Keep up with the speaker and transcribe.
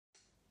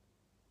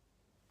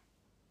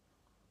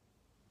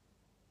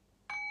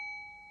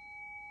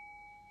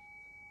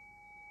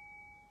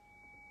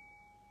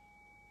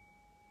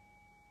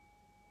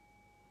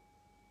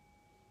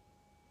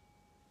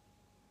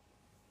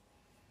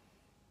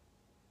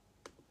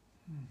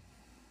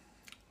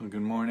Well,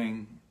 good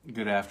morning,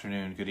 good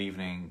afternoon, good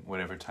evening,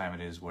 whatever time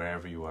it is,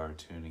 wherever you are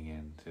tuning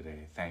in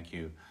today. Thank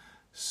you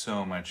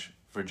so much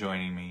for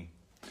joining me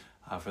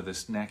for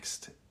this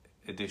next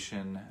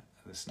edition,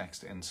 this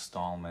next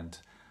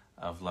installment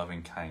of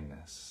Loving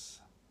Kindness.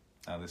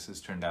 Now, this has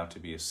turned out to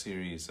be a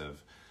series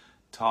of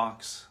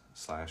talks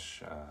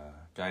slash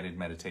guided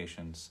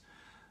meditations.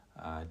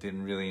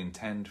 Didn't really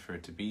intend for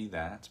it to be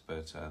that,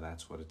 but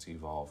that's what it's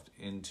evolved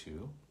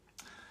into.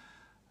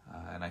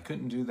 And I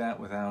couldn't do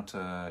that without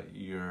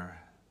your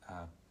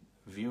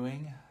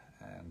viewing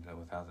and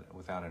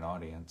without an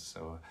audience.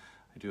 So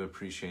I do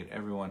appreciate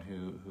everyone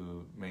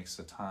who makes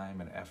the time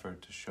and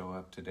effort to show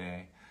up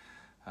today.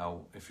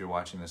 If you're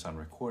watching this on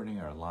recording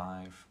or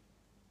live,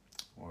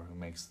 or who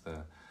makes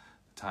the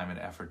time and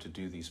effort to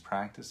do these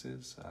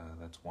practices,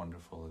 that's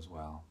wonderful as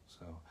well.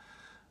 So,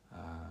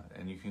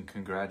 and you can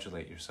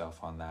congratulate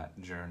yourself on that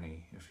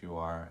journey if you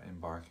are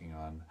embarking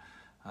on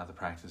the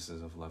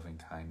practices of loving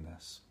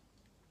kindness.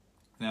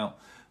 Now,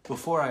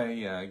 before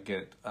I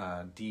get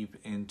deep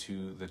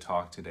into the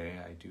talk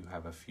today, I do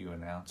have a few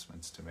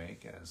announcements to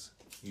make, as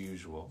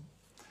usual.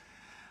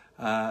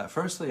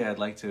 Firstly, I'd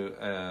like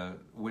to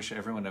wish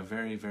everyone a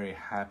very, very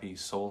happy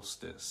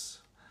solstice.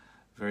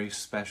 Very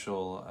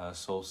special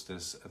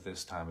solstice at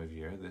this time of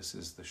year. This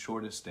is the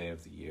shortest day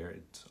of the year.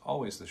 It's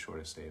always the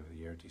shortest day of the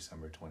year,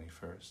 December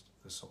 21st,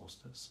 the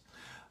solstice.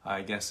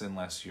 I guess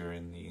unless you're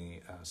in the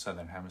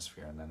southern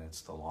hemisphere, and then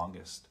it's the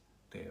longest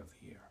day of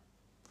the year.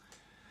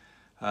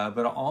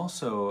 But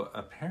also,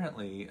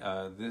 apparently,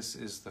 this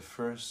is the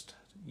first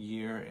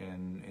year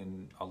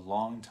in a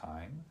long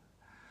time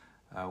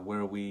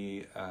where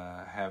we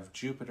have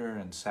Jupiter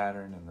and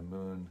Saturn and the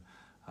Moon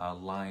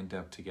lined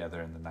up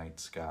together in the night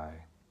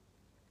sky.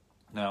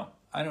 Now,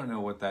 I don't know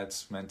what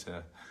that's meant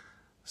to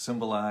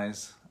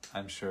symbolize.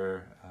 I'm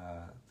sure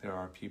there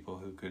are people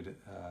who could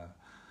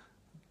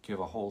give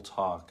a whole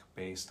talk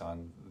based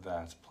on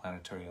that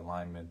planetary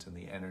alignment and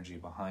the energy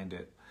behind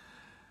it.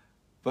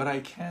 But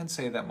I can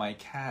say that my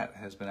cat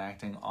has been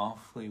acting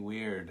awfully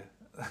weird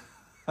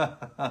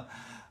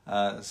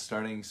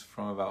starting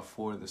from about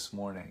 4 this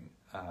morning.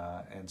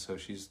 And so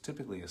she's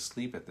typically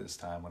asleep at this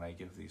time when I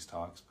give these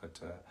talks,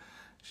 but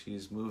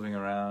she's moving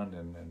around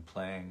and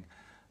playing.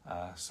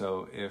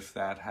 So if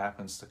that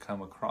happens to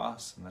come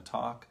across in the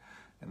talk,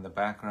 in the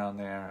background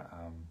there,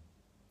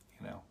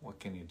 what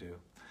can you do?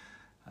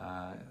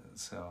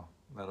 So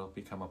that'll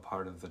become a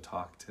part of the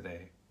talk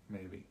today,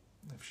 maybe,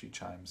 if she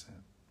chimes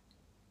in.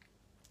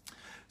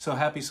 So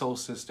happy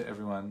solstice to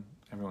everyone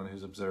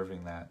who's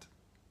observing that.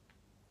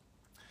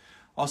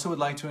 Also would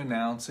like to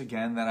announce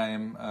again that I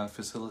am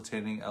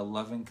facilitating a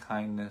loving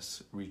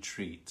kindness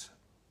retreat.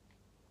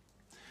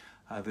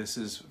 This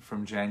is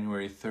from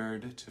January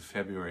 3rd to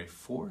February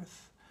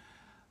 4th.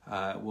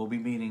 We'll be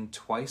meeting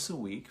twice a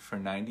week for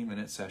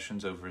 90-minute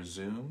sessions over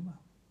Zoom.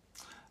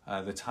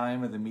 The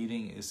time of the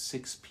meeting is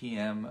 6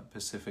 p.m.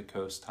 Pacific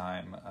Coast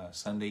time,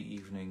 Sunday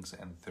evenings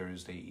and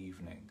Thursday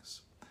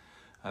evenings.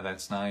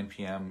 That's 9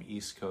 p.m.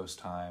 East Coast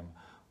time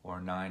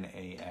or 9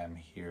 a.m.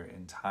 here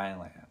in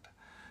Thailand.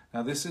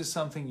 Now, this is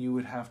something you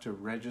would have to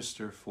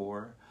register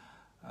for,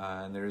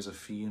 and there is a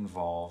fee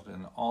involved,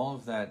 and all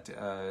of that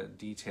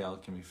detail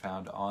can be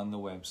found on the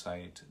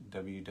website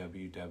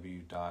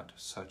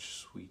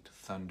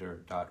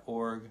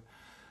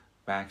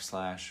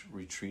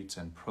www.suchsweetthunder.org/retreats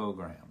and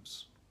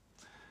programs.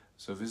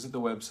 So visit the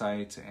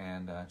website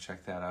and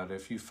check that out.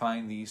 If you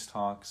find these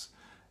talks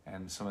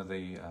and some of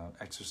the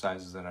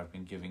exercises that I've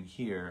been giving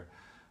here,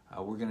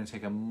 we're going to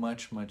take a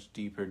much, much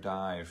deeper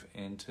dive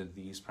into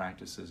these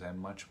practices and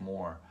much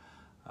more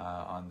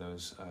on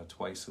those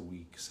twice a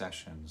week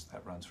sessions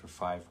that runs for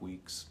 5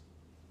 weeks.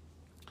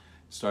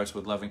 Starts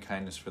with loving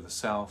kindness for the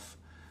self.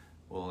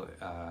 We'll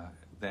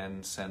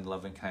then send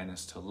loving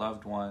kindness to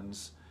loved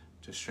ones,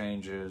 to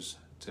strangers,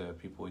 to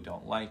people we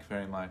don't like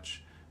very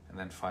much, and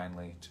then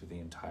finally to the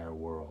entire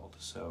world.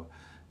 So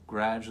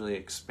gradually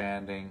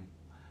expanding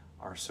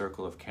our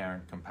circle of care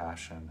and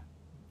compassion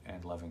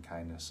and loving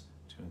kindness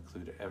to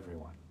include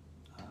everyone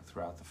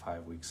throughout the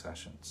 5-week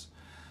sessions.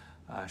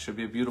 Should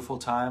be a beautiful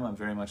time. I'm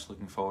very much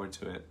looking forward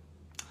to it.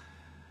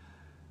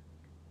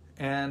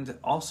 And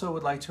also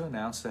would like to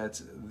announce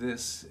that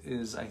this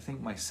is, I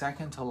think, my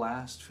second to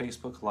last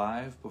Facebook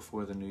Live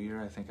before the new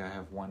year. I think I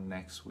have one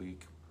next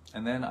week.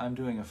 And then I'm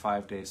doing a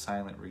 5-day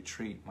silent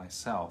retreat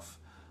myself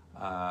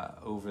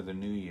over the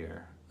new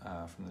year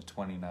from the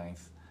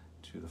 29th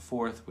to the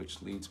 4th,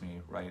 which leads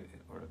me right,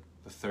 or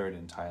the 3rd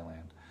in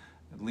Thailand.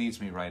 It leads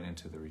me right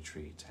into the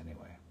retreat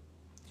anyway.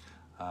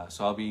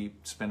 So I'll be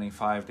spending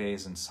 5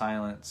 days in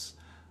silence,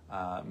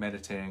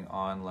 meditating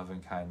on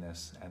loving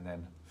kindness, and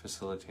then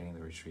facilitating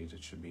the retreat.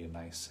 It should be a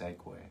nice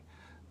segue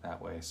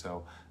that way.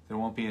 So there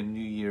won't be a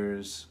New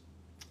Year's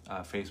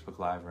Facebook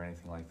Live or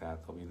anything like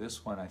that. There'll be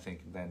this one, I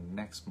think, then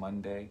next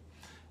Monday,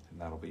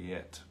 and that'll be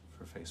it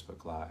for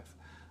Facebook Live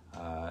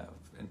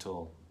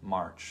until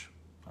March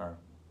or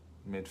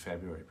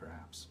mid-February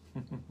perhaps.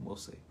 We'll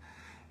see.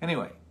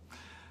 Anyway,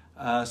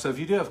 So if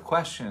you do have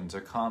questions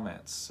or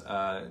comments,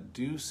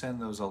 do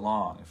send those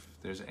along. If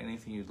there's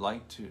anything you'd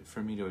like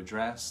for me to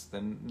address,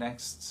 the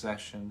next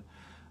session,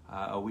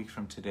 a week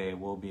from today,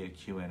 will be a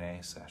Q&A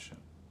session.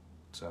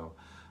 So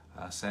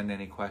send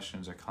any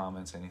questions or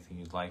comments, anything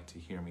you'd like to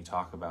hear me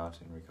talk about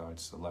in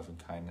regards to love and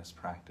kindness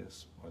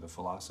practice or the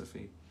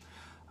philosophy,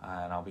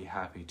 and I'll be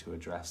happy to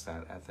address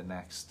that at the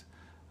next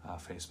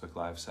Facebook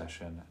Live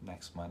session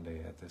next Monday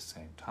at this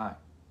same time.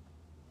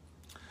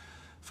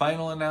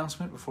 Final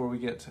announcement before we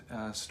get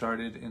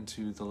started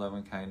into the love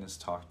and kindness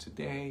talk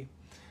today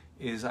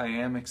is I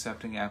am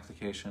accepting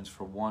applications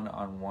for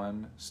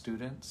one-on-one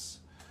students.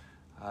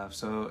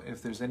 So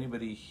if there's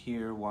anybody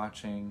here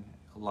watching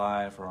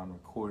live or on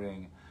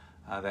recording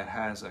that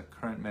has a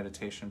current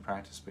meditation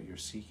practice, but you're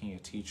seeking a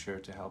teacher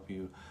to help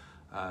you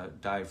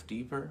dive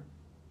deeper,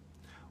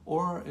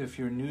 or if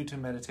you're new to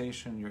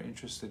meditation, you're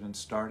interested in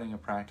starting a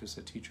practice,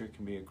 a teacher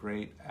can be a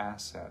great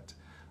asset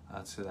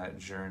to that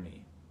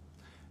journey.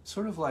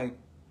 Sort of like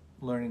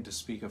learning to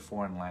speak a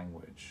foreign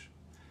language.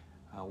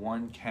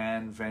 One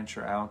can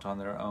venture out on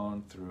their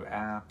own through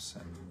apps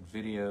and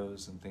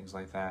videos and things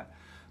like that,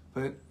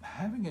 but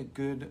having a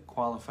good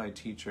qualified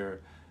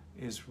teacher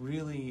is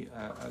really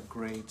a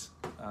great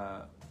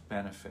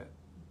benefit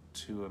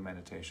to a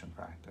meditation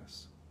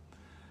practice.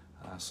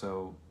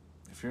 So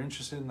if you're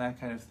interested in that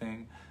kind of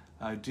thing,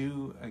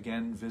 do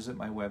again visit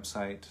my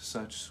website,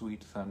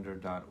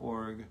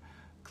 suchsweetthunder.org.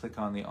 Click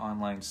on the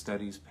online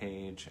studies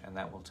page, and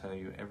that will tell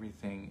you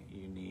everything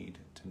you need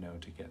to know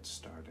to get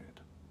started.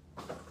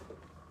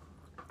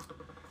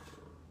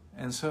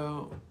 And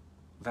so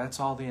that's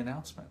all the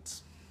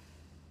announcements.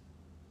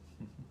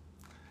 And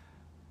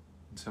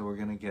so we're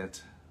going to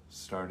get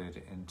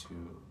started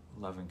into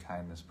love and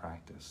kindness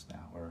practice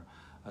now, or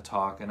a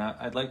talk. And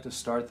I'd like to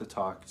start the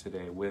talk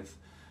today with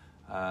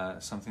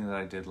something that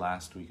I did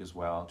last week as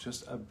well,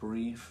 just a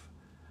brief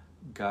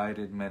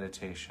guided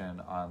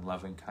meditation on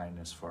loving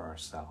kindness for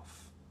ourselves.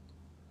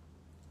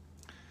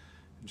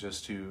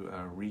 Just to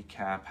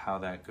recap how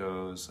that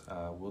goes,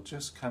 we'll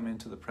just come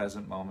into the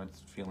present moment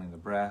feeling the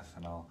breath,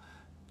 and I'll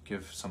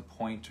give some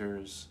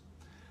pointers.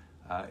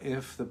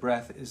 If the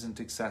breath isn't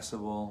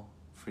accessible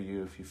for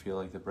you, if you feel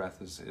like the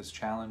breath is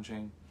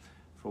challenging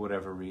for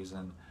whatever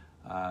reason,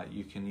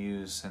 you can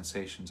use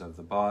sensations of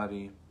the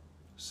body,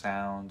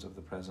 sounds of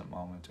the present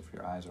moment if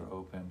your eyes are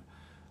open.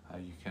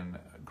 You can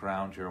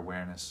ground your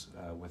awareness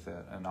with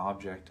an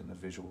object in the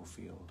visual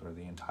field, or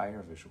the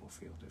entire visual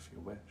field if you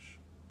wish.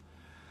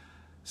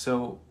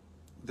 So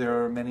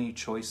there are many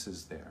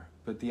choices there,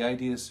 but the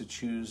idea is to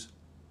choose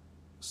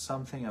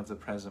something of the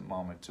present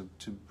moment,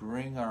 to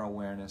bring our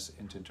awareness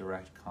into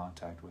direct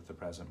contact with the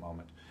present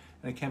moment.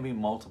 And it can be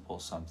multiple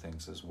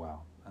somethings as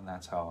well, and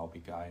that's how I'll be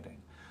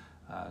guiding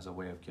as a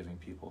way of giving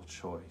people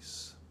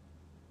choice.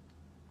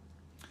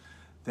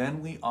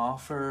 Then we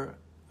offer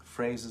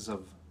phrases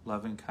of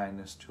loving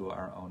kindness to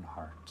our own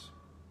heart.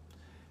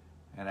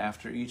 And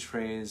after each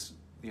phrase,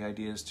 the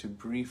idea is to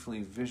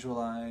briefly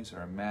visualize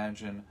or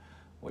imagine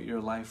what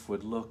your life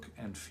would look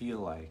and feel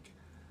like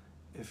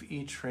if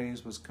each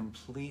phrase was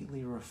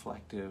completely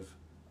reflective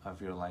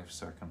of your life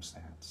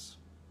circumstance.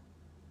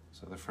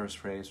 So the first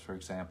phrase, for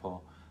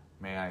example,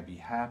 may I be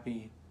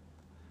happy,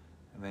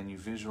 and then you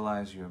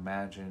visualize, you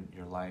imagine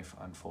your life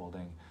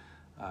unfolding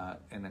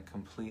in a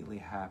completely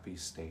happy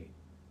state,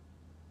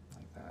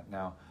 like that.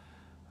 Now,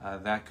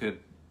 that could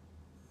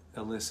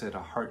elicit a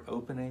heart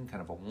opening,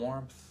 kind of a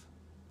warmth.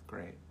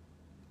 Great.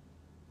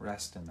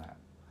 Rest in that.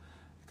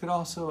 It could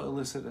also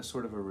elicit a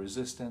sort of a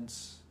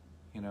resistance.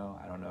 I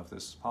don't know if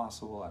this is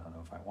possible. I don't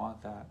know if I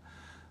want that.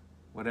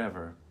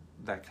 Whatever,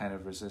 that kind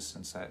of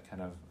resistance, that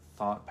kind of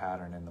thought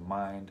pattern in the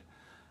mind,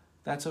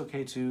 that's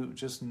okay to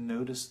just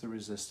notice the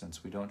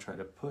resistance. We don't try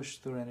to push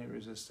through any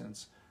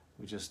resistance.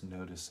 We just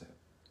notice it.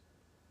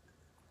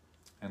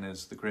 And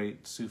as the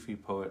great Sufi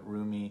poet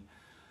Rumi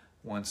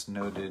once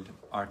noted,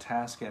 our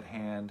task at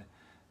hand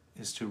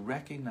is to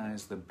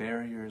recognize the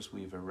barriers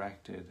we've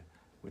erected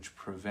which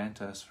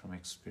prevent us from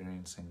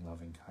experiencing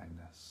loving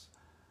kindness.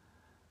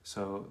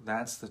 So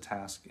that's the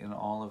task in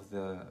all of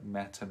the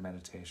metta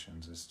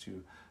meditations, is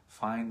to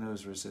find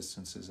those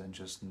resistances and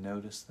just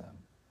notice them.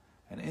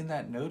 And in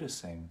that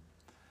noticing,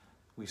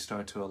 we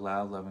start to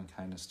allow loving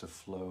kindness to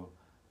flow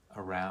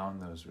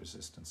around those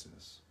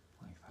resistances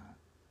like that.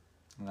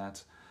 And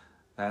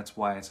that's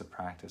why it's a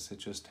practice. It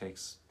just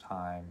takes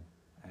time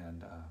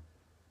and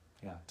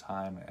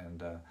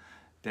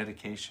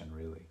dedication,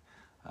 really,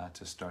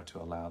 to start to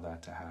allow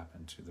that to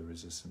happen, to the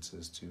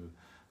resistances to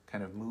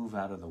kind of move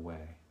out of the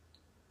way.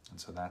 And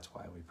so that's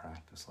why we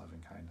practice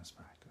loving kindness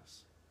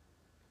practice.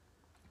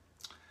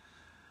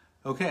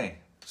 Okay,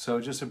 so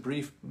just a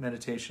brief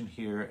meditation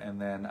here, and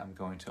then I'm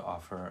going to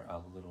offer a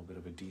little bit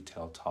of a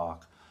detailed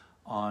talk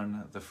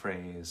on the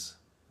phrase,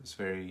 this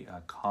very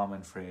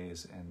common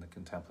phrase in the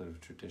contemplative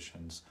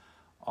traditions,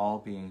 all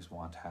beings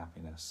want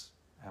happiness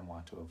and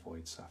want to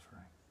avoid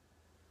suffering.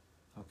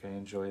 Okay,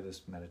 enjoy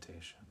this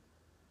meditation.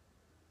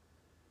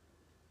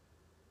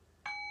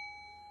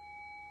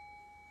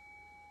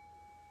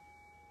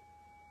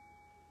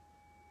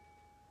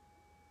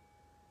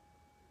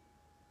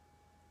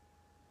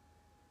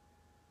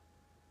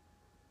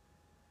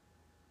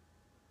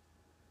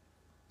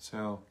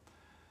 So,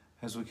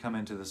 as we come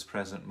into this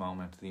present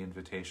moment, the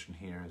invitation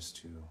here is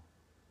to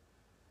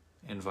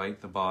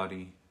invite the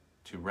body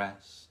to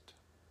rest.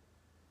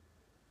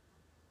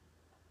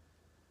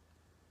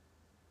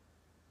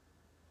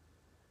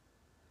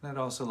 And I'd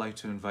also like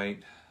to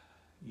invite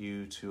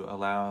you to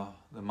allow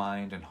the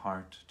mind and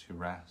heart to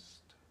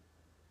rest.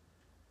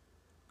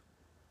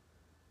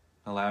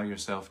 Allow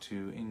yourself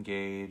to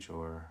engage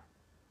or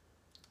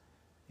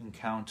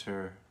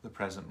encounter the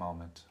present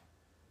moment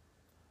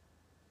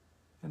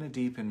in a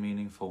deep and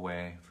meaningful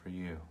way for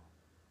you.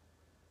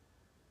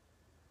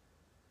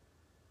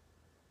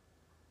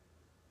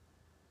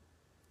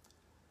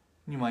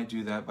 You might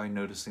do that by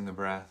noticing the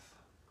breath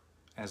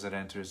as it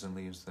enters and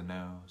leaves the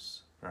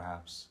nose,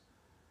 perhaps.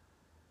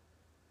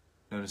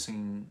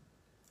 Noticing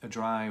a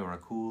dry or a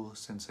cool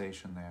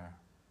sensation there.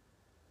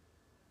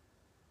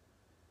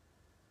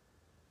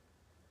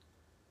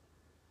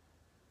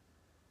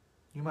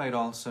 You might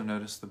also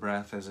notice the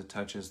breath as it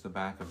touches the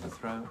back of the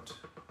throat.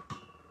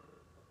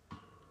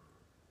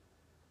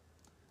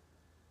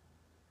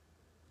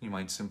 You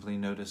might simply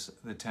notice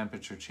the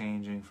temperature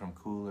changing from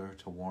cooler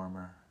to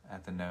warmer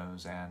at the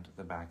nose and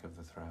the back of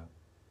the throat.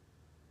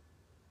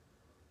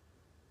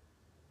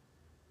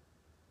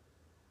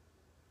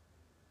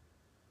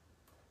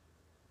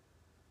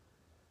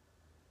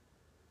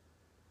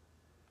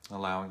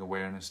 Allowing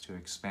awareness to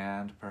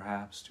expand,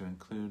 perhaps to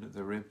include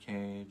the rib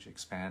cage,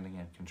 expanding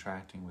and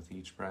contracting with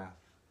each breath.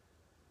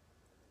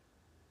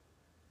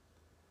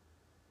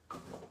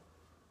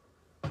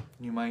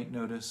 You might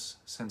notice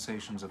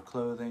sensations of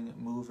clothing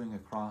moving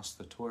across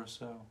the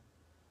torso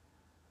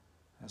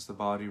as the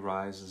body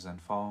rises and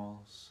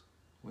falls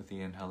with the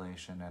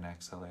inhalation and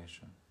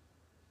exhalation.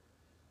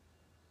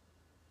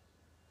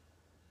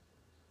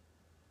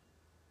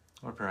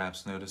 Or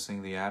perhaps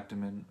noticing the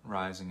abdomen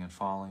rising and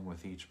falling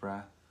with each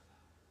breath.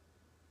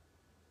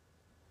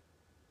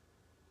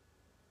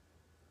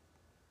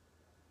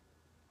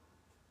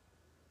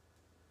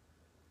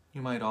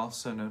 You might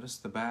also notice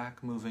the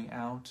back moving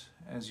out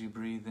as you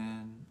breathe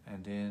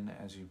in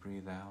as you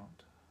breathe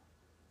out.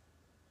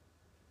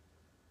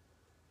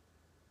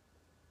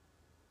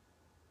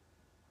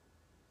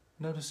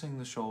 Noticing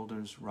the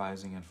shoulders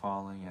rising and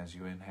falling as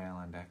you inhale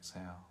and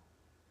exhale.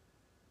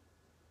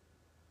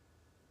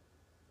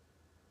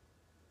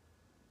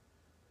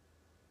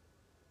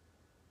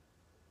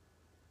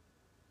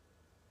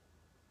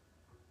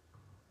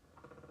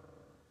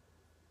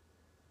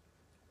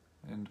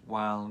 And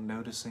while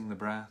noticing the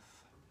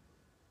breath,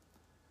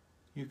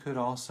 you could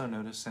also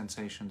notice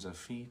sensations of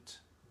feet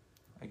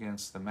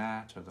against the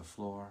mat or the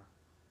floor,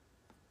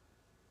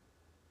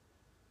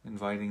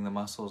 inviting the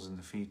muscles in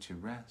the feet to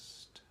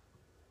rest.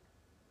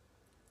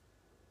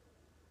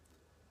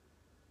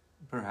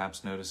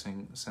 Perhaps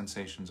noticing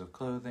sensations of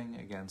clothing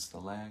against the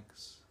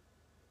legs.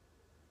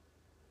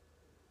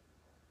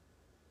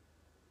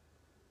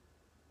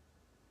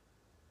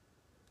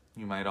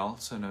 You might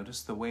also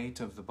notice the weight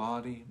of the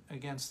body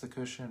against the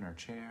cushion or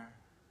chair,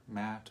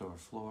 mat or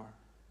floor.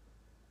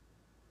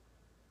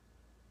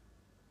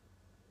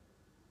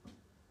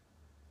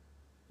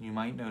 You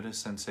might notice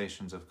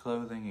sensations of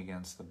clothing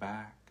against the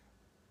back.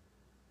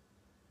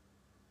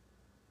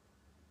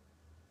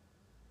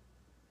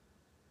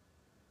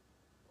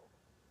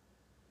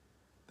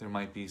 There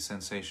might be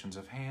sensations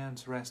of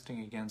hands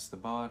resting against the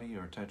body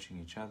or touching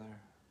each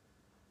other,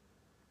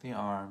 the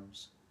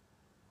arms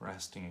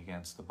resting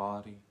against the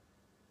body.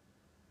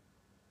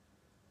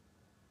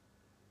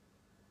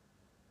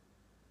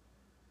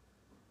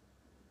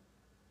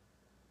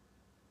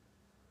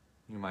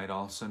 You might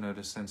also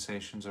notice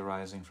sensations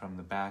arising from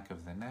the back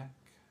of the neck,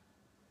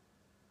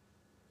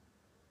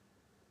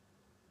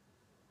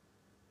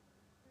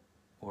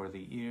 or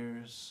the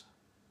ears.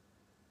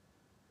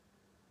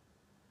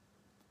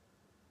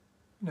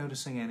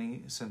 Noticing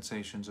any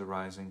sensations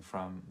arising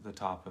from the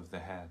top of the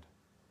head.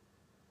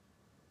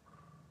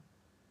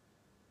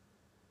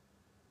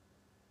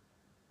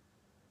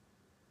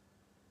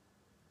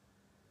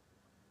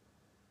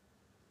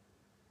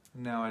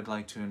 Now I'd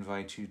like to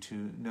invite you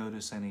to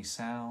notice any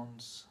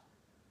sounds,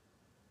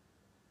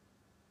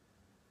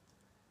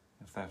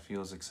 if that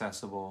feels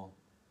accessible,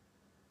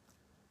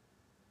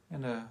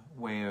 and a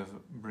way of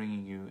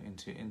bringing you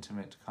into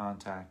intimate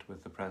contact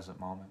with the present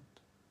moment.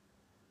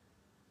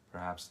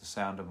 Perhaps the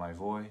sound of my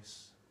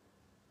voice.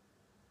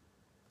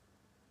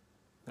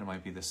 There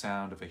might be the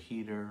sound of a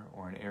heater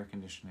or an air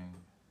conditioning,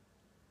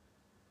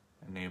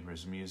 a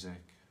neighbor's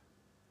music.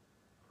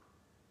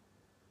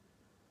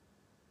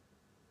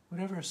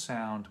 Whatever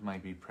sound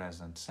might be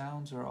present,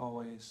 sounds are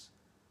always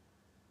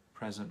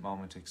present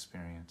moment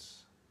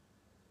experience,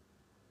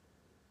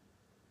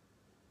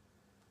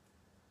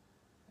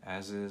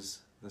 as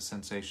is the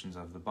sensations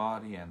of the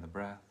body and the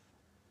breath.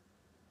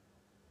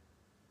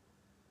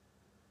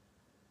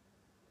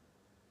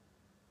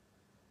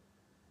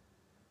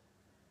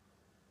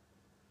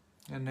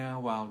 And now,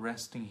 while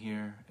resting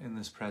here in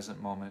this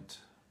present moment,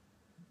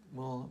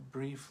 we'll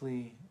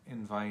briefly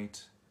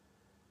invite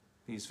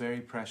these very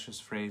precious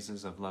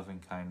phrases of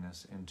loving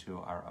kindness into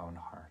our own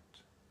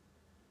heart.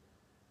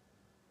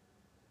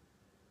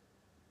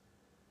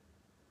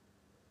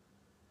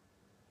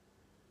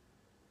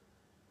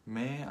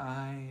 May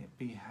I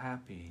be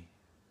happy.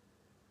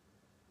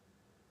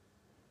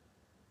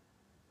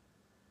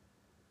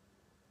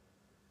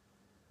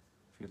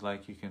 If you'd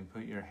like, you can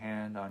put your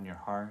hand on your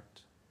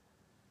heart.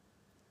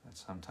 That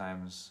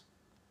sometimes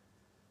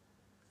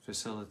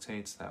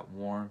facilitates that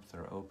warmth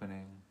or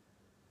opening,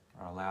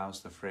 or allows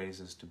the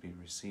phrases to be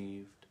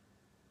received.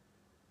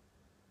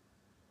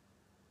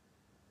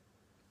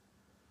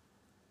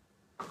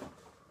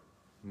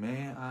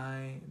 May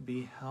I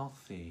be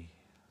healthy.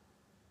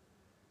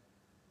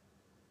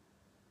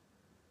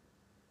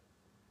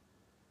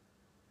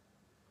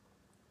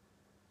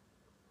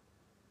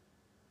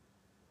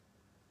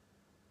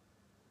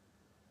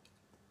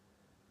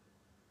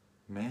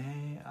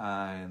 May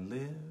I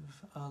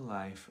live a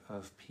life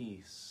of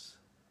peace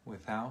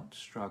without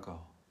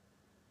struggle.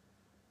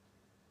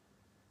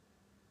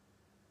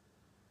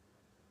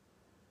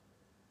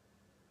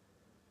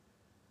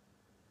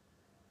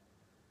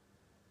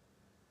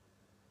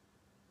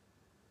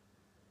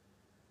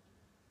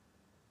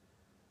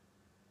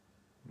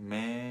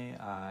 May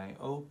I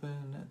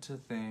open to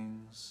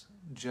things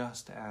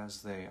just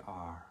as they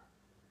are.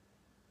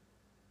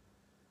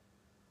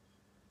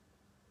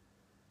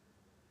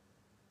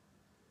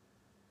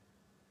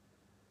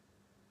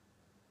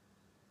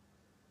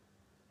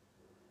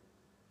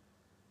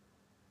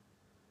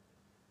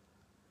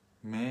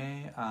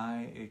 May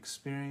I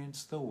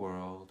experience the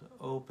world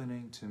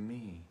opening to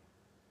me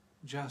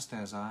just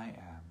as I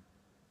am.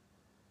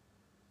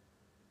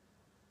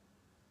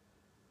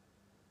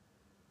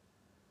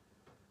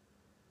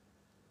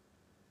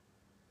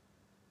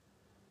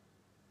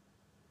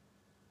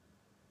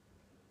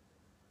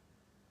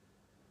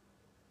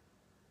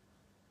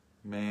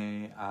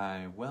 May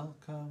I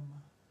welcome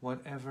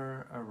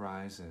whatever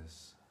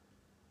arises.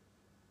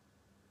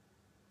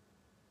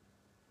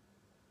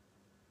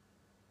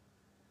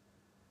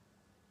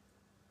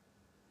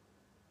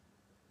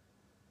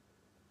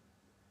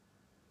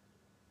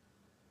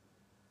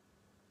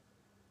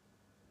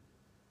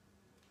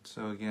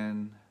 So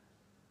again,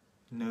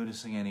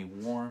 noticing any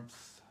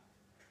warmth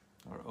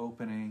or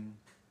opening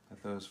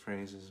that those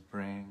phrases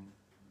bring,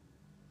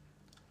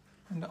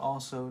 and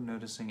also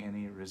noticing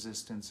any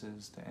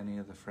resistances to any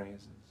of the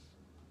phrases.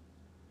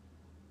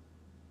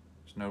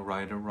 There's no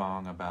right or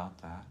wrong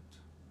about that.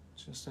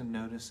 It's just a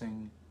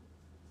noticing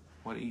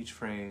what each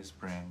phrase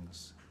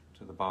brings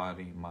to the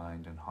body,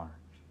 mind, and heart.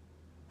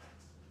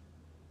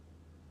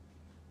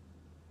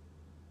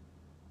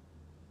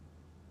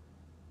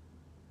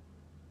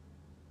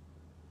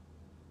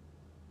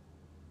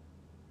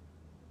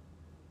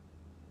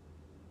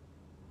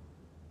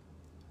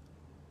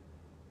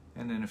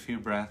 And in a few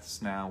breaths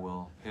now,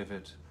 we'll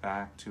pivot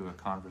back to a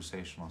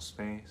conversational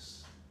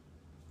space.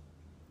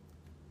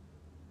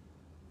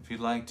 If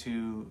you'd like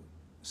to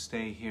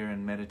stay here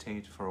and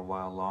meditate for a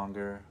while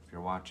longer, if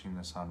you're watching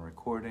this on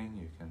recording,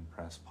 you can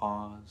press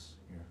pause.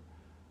 You're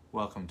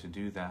welcome to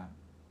do that.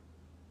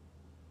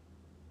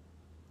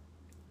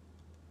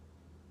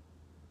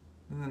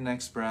 In the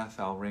next breath,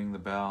 I'll ring the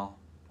bell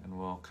and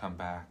we'll come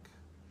back.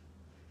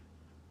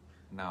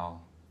 And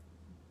I'll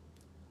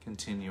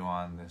continue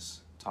on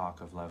this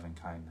talk of loving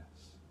kindness.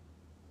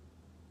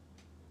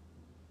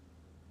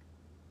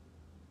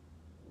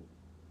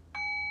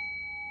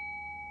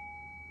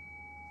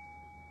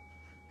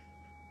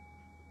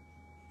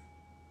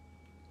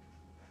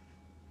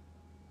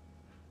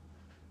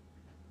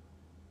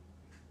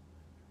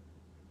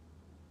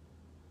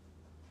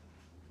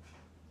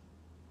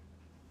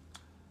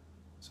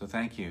 So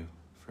thank you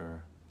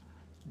for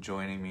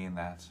joining me in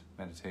that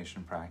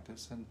meditation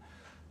practice. And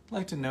I'd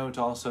like to note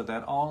also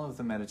that all of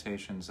the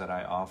meditations that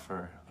I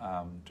offer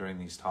during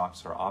these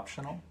talks are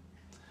optional.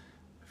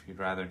 If you'd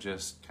rather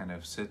just kind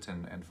of sit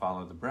and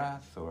follow the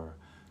breath, or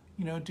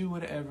do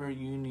whatever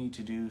you need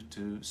to do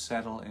to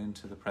settle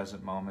into the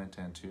present moment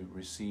and to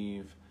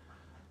receive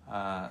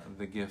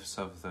the gifts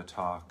of the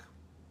talk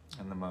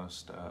in the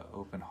most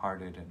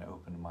open-hearted and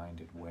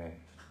open-minded way.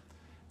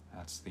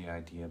 That's the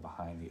idea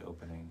behind the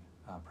opening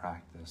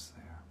practice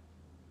there.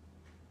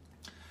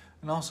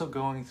 And also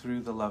going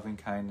through the loving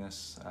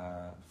kindness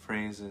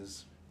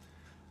phrases,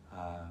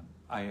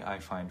 I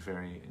find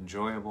very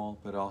enjoyable,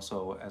 but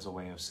also as a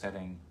way of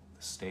setting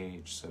the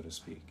stage, so to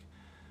speak,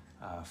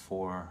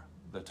 for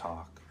the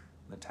talk,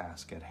 the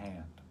task at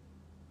hand.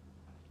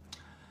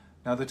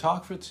 Now, the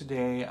talk for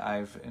today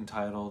I've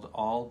entitled,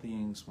 All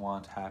Beings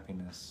Want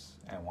Happiness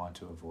and Want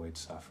to Avoid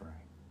Suffering.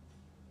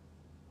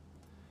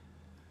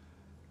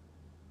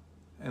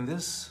 And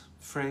this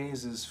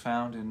phrase is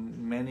found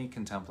in many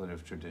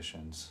contemplative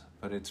traditions,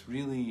 but it's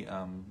really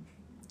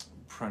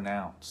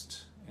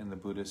pronounced in the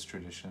Buddhist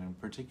tradition, and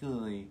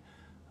particularly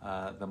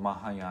the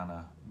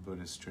Mahayana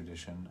Buddhist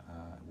tradition,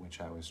 which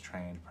I was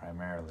trained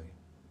primarily.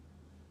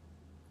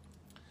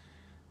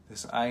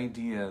 This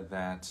idea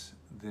that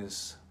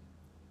this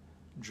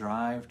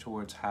drive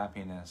towards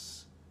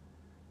happiness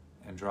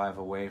and drive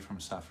away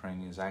from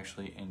suffering is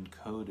actually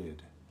encoded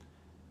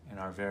in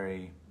our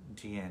very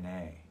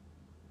DNA,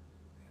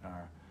 in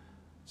our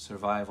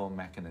survival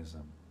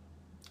mechanism.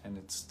 And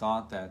it's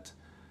thought that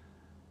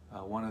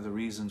One of the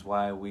reasons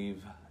why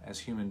we've, as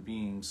human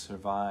beings,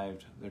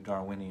 survived the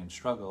Darwinian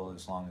struggle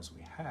as long as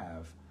we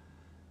have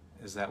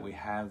is that we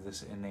have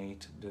this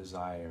innate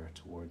desire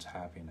towards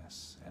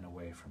happiness and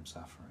away from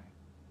suffering.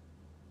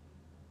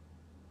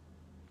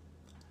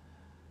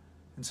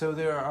 And so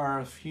there are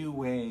a few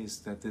ways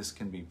that this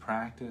can be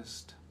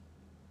practiced,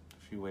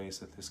 a few ways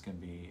that this can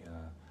be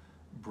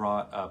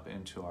brought up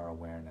into our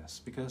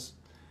awareness, because,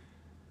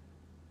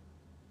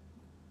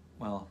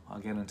 well, I'll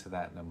get into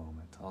that in a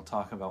moment. I'll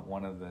talk about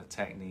one of the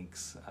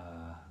techniques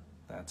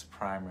that's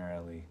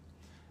primarily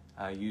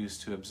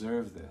used to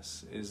observe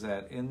this, is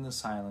that in the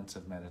silence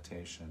of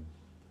meditation,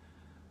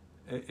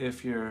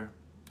 if you're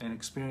an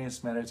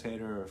experienced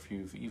meditator, or if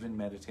you've even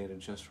meditated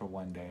just for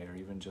one day, or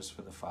even just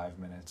for the 5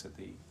 minutes at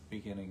the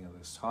beginning of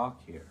this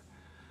talk here,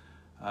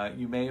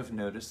 you may have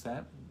noticed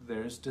that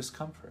there's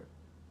discomfort.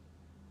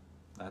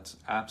 That's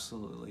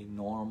absolutely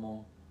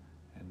normal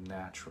and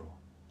natural.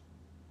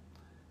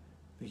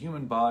 The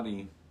human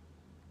body,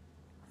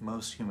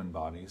 most human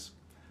bodies,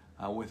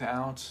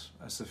 without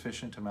a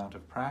sufficient amount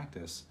of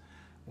practice,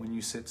 when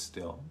you sit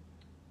still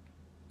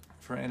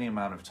for any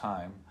amount of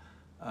time,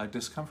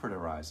 discomfort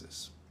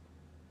arises.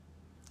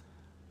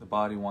 The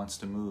body wants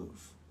to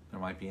move. There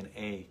might be an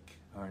ache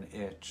or an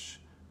itch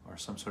or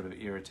some sort of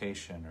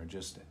irritation or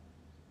just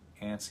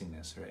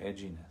antsiness or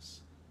edginess.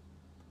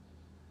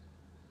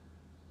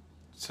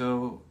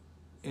 So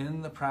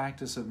in the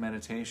practice of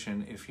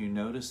meditation, if you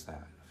notice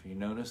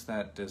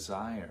that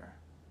desire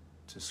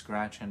to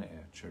scratch an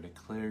itch or to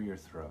clear your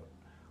throat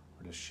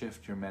or to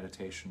shift your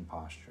meditation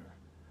posture,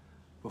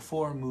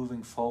 before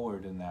moving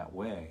forward in that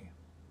way,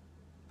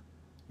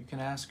 you can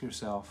ask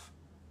yourself,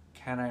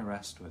 can I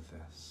rest with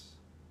this?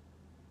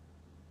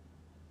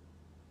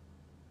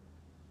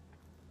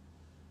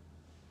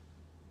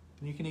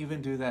 And you can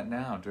even do that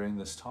now during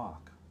this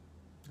talk.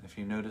 If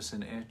you notice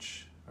an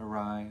itch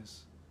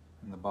arise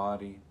in the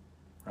body,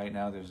 right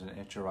now there's an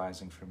itch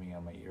arising for me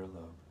on my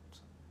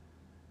earlobes.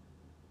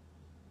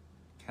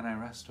 Can I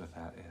rest with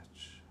that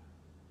itch?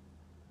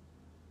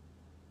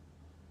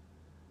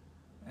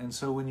 And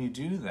so when you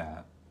do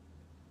that,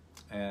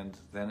 and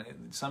then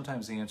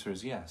sometimes the answer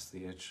is yes,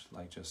 the itch,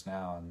 like just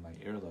now on my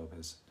earlobe,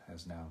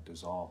 has now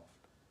dissolved.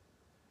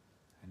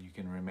 And you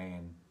can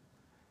remain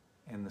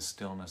in the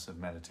stillness of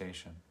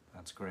meditation.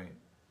 That's great.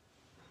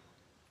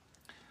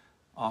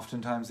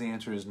 Oftentimes the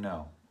answer is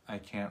no, I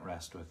can't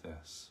rest with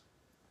this.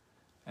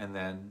 And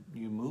then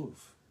you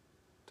move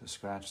to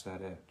scratch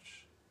that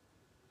itch.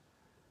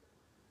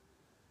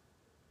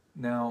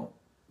 Now,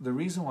 the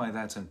reason why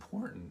that's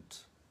important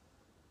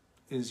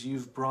is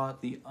you've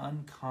brought the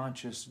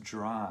unconscious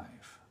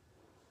drive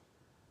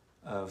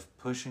of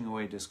pushing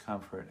away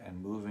discomfort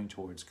and moving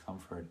towards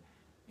comfort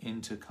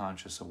into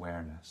conscious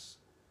awareness.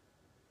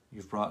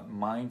 You've brought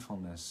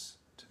mindfulness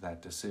to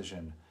that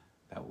decision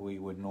that we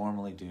would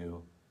normally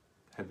do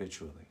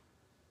habitually.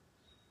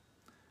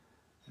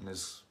 And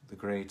as the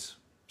great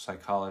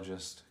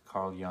psychologist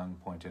Carl Jung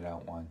pointed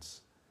out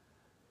once,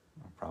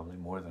 or probably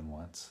more than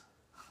once,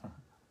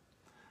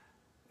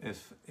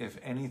 if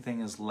anything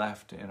is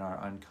left in our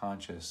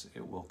unconscious,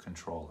 it will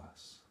control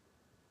us.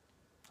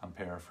 I'm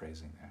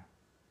paraphrasing there.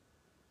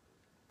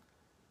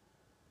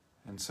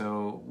 And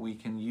so we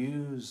can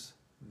use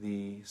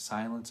the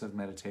silence of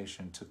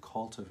meditation to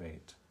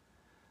cultivate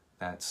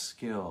that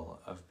skill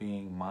of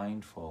being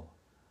mindful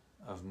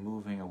of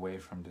moving away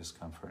from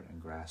discomfort and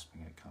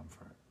grasping at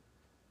comfort.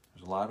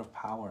 There's a lot of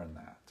power in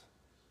that.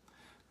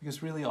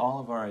 Because really all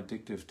of our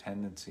addictive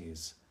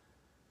tendencies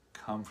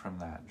come from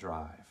that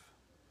drive.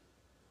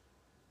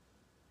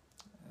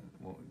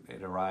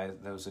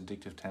 Those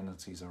addictive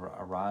tendencies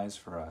arise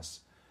for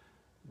us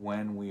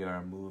when we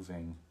are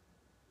moving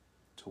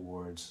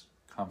towards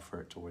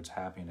comfort, towards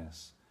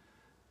happiness,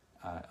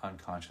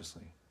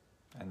 unconsciously.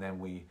 And then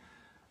we,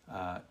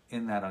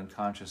 in that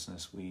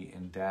unconsciousness, we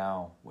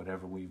endow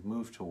whatever we've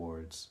moved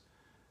towards.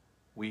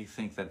 We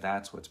think that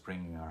that's what's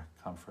bringing our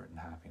comfort and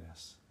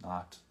happiness,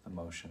 not the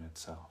motion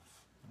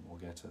itself. And we'll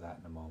get to that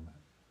in a moment.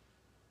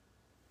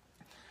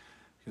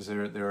 Because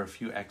there are a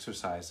few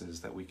exercises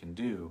that we can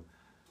do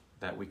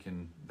that we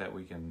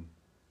can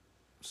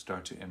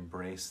start to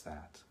embrace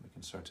that. We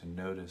can start to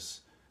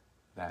notice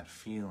that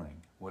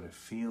feeling, what it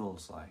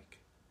feels like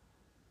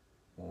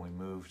when we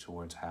move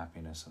towards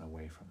happiness and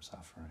away from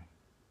suffering.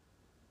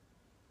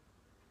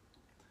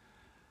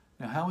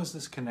 Now, how is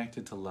this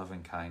connected to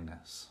loving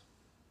kindness?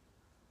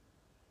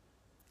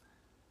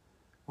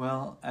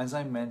 Well, as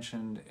I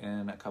mentioned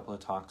in a couple of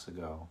talks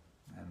ago,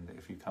 and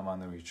if you come on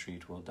the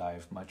retreat, we'll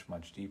dive much,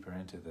 much deeper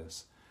into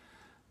this,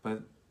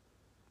 but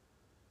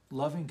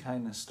loving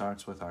kindness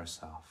starts with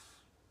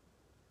ourself.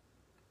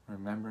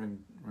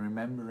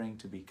 Remembering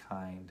to be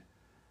kind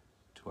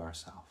to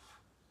ourself.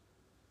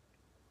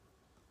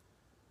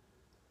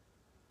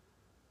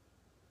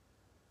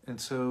 And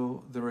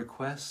so the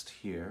request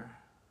here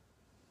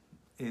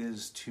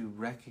is to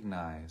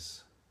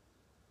recognize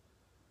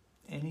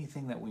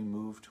anything that we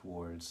move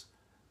towards,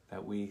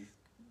 that we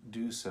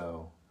do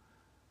so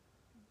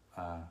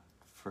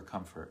for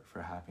comfort,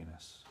 for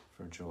happiness,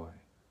 for joy.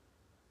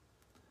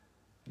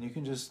 And you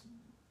can just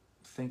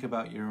think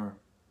about your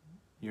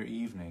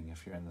evening,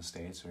 if you're in the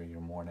States, or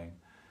your morning,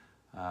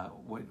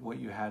 what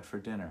you had for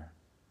dinner,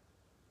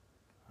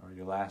 or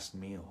your last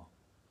meal.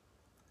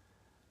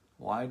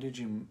 Why did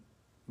you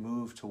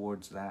move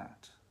towards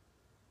that?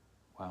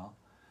 Well,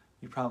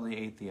 you probably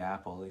ate the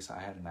apple. At least I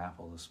had an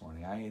apple this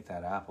morning. I ate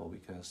that apple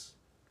because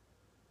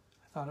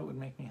I thought it would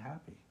make me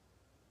happy.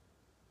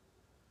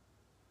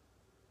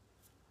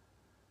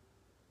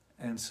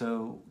 And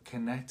so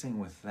connecting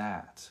with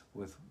that,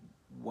 with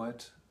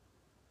what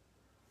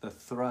the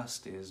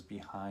thrust is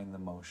behind the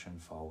motion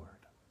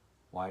forward.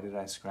 Why did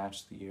I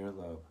scratch the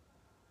earlobe?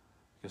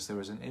 Because there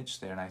was an itch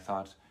there, and I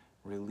thought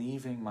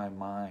relieving my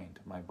mind,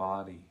 my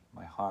body,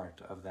 my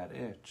heart of that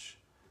itch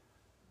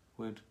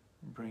would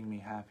bring me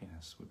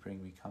happiness, would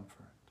bring me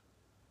comfort.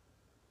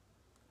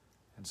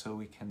 And so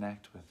we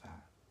connect with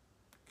that.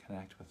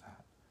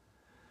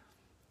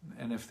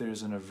 And if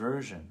there's an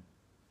aversion,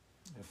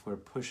 if we're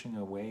pushing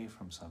away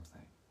from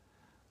something,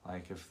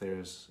 like if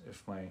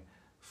my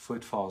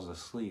foot falls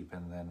asleep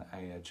and then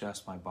I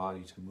adjust my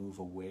body to move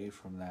away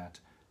from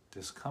that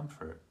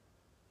discomfort,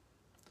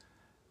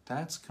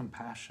 that's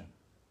compassion.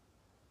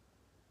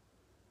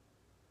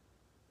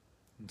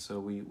 And so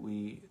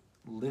we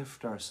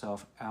lift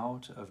ourselves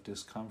out of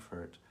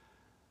discomfort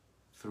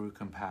through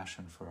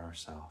compassion for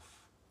ourselves,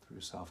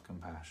 through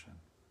self-compassion.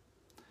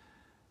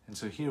 And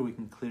so here we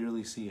can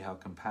clearly see how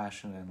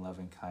compassion and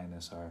loving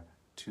kindness are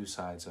two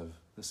sides of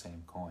the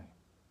same coin,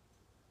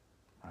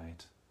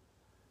 right?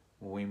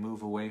 When we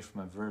move away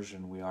from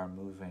aversion, we are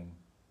moving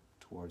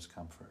towards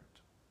comfort.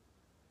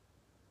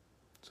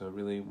 So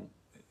really,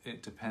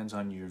 it depends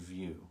on your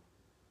view.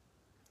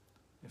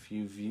 If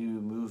you view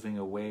moving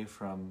away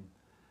from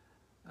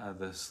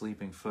the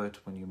sleeping foot,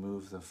 when you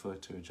move the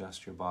foot to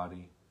adjust your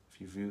body, if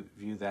you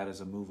view that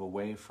as a move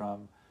away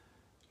from,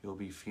 you'll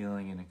be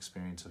feeling an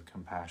experience of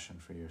compassion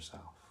for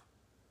yourself.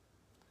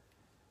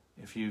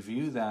 If you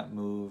view that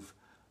move,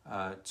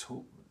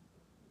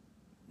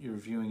 you're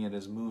viewing it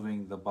as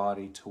moving the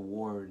body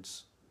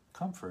towards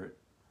comfort,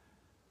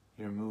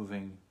 you're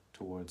moving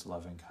towards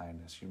loving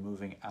kindness. You're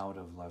moving out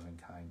of loving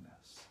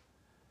kindness,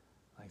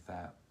 like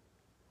that.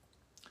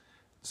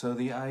 So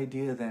the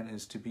idea then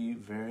is to be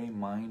very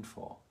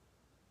mindful.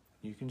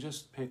 You can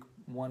just pick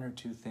one or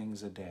two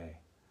things a day,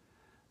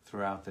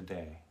 throughout the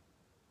day.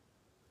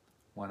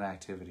 One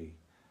activity.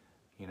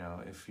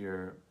 If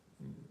you're,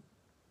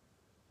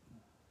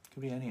 it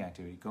could be any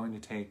activity, going to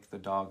take the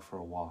dog for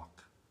a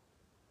walk.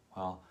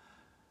 Well,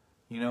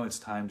 it's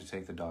time to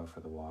take the dog for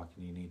the walk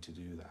and you need to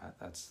do that.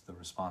 That's the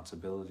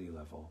responsibility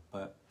level.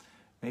 But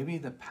maybe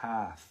the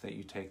path that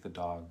you take the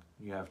dog,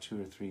 you have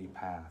 2 or 3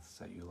 paths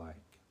that you like.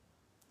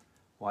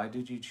 Why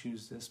did you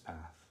choose this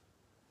path?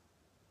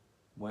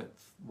 What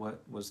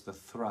was the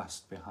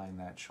thrust behind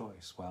that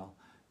choice? Well,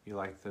 you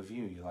like the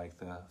view, you like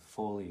the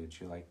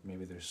foliage, you like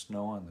maybe there's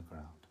snow on the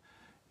ground.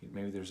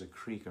 Maybe there's a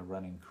creek, a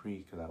running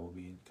creek that will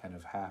be kind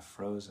of half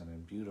frozen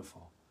and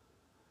beautiful.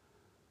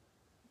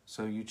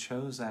 So you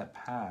chose that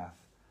path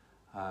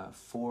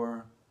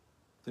for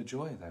the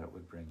joy that it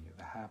would bring you,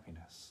 the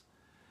happiness.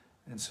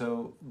 And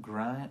so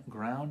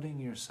grounding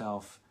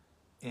yourself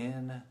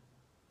in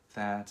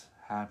that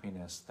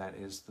happiness, that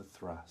is the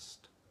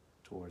thrust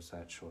towards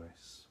that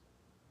choice.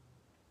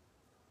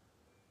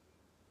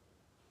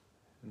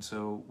 And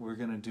so we're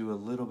going to do a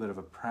little bit of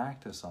a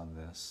practice on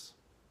this,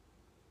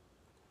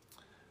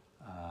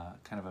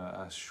 kind of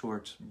a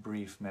short,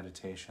 brief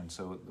meditation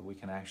so that we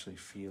can actually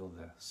feel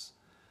this,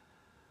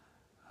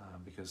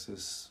 because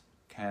this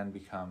can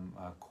become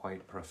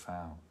quite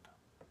profound.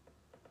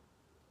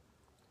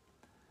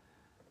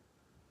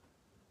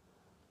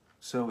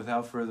 So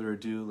without further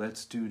ado,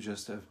 let's do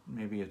just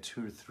maybe a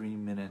 2 or 3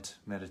 minute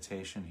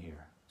meditation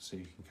here so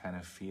you can kind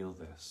of feel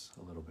this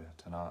a little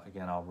bit. And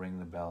I'll ring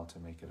the bell to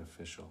make it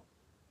official.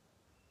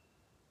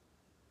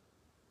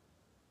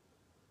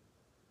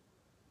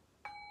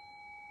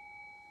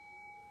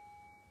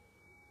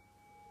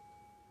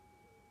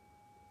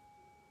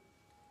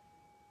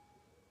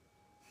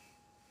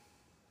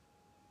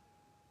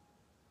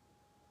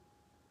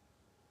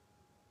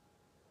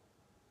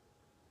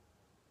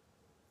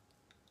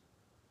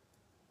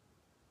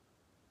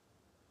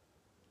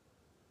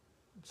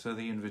 So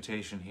the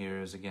invitation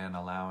here is again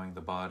allowing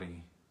the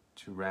body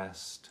to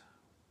rest.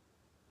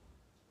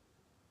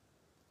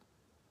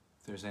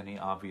 If there's any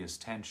obvious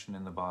tension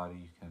in the body,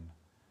 you can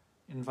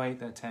invite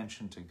that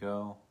tension to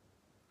go.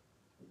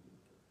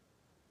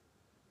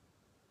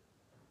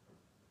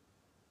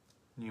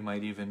 You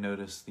might even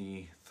notice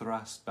the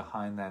thrust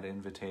behind that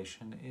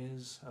invitation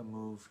is a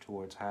move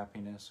towards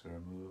happiness or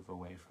a move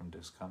away from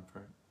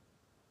discomfort,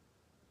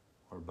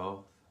 or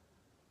both.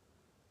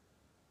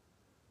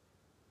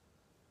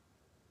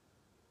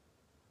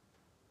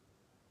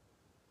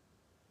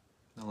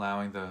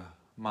 Allowing the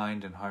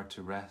mind and heart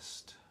to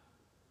rest,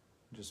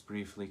 just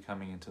briefly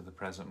coming into the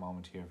present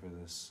moment here for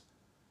this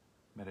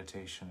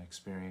meditation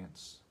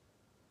experience.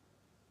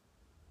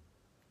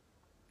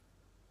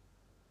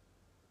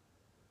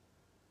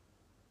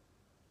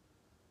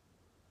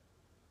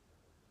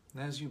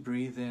 And as you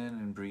breathe in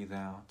and breathe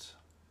out,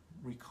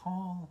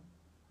 recall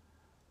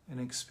an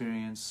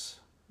experience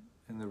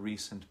in the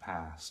recent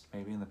past,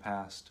 maybe in the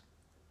past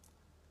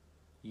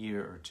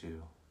year or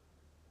two,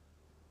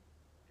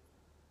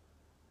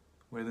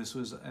 where this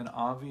was an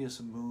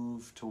obvious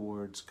move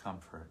towards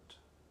comfort.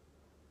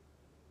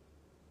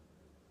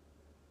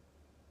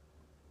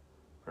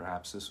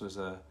 Perhaps this was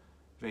a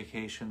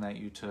vacation that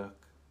you took,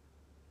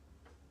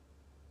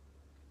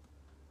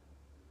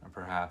 or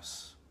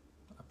perhaps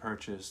a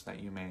purchase that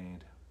you made.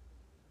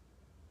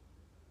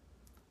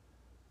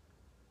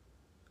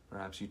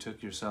 Perhaps you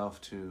took yourself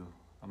to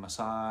a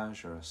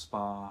massage or a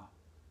spa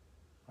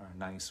or a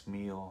nice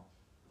meal.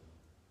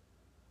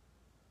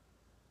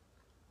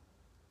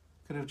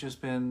 Could have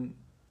just been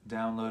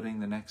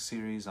downloading the next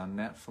series on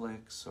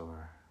Netflix,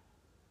 or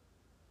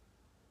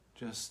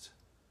just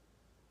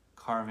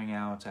carving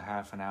out a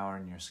half an hour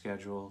in your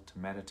schedule to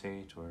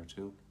meditate or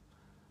to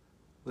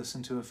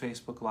listen to a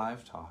Facebook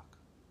Live talk.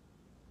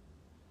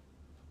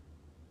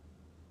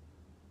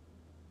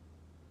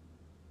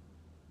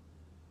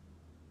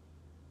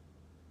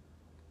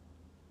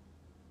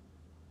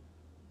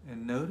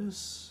 And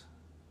notice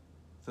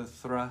the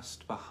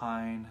thrust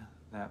behind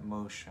that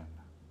motion.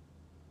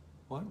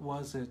 What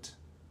was it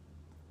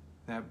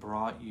that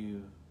brought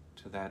you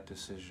to that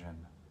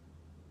decision,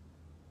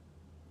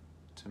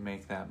 to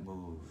make that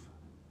move?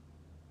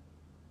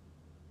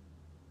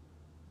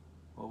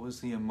 What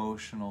was the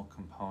emotional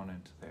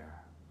component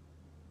there?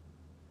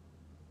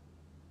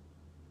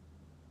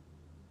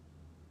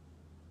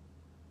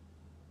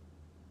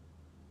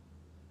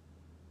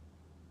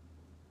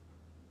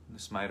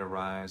 This might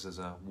arise as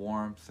a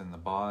warmth in the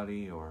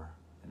body or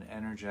an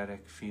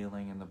energetic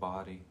feeling in the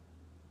body.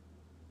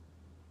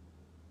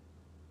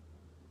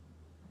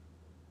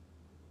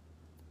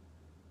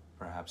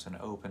 Perhaps an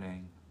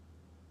opening.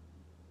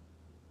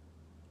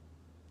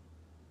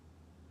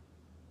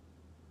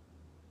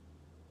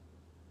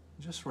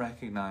 Just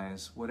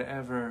recognize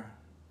whatever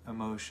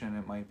emotion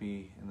it might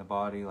be in the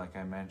body, like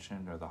I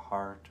mentioned, or the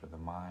heart or the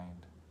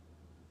mind.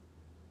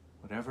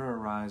 Whatever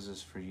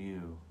arises for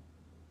you,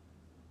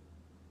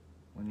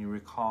 when you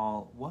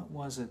recall, what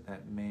was it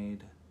that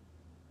made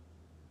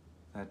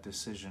that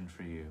decision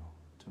for you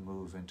to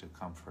move into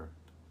comfort,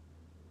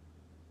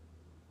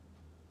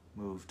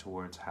 move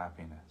towards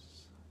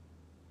happiness?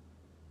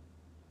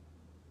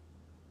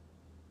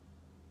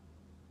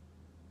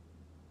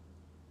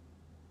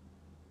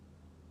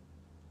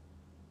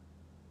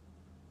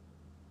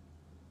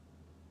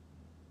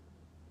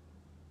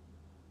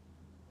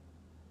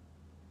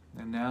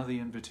 And now the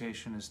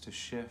invitation is to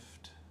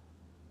shift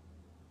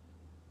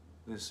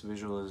this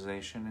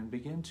visualization and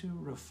begin to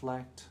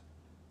reflect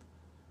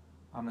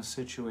on a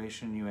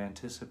situation you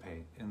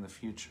anticipate in the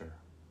future.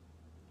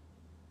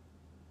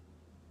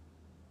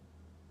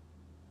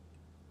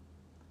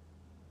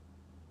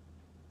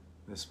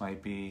 This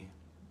might be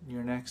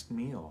your next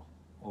meal,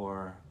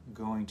 or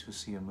going to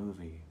see a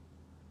movie,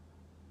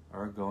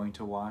 or going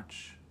to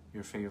watch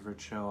your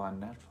favorite show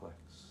on Netflix.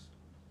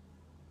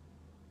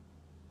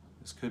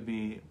 This could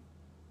be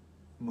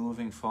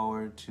moving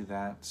forward to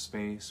that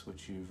space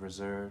which you've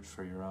reserved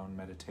for your own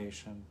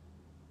meditation,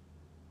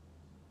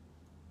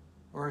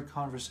 or a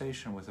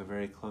conversation with a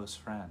very close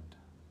friend.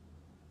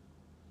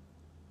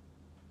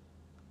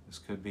 This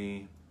could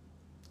be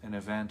an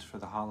event for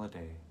the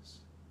holidays.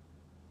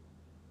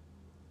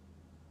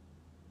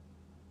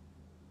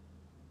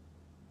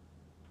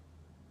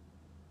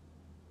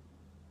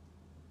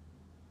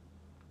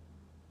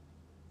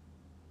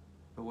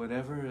 But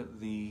whatever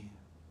the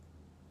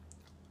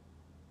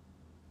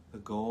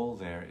goal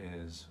there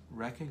is,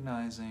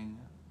 recognizing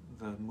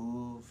the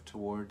move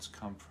towards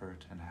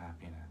comfort and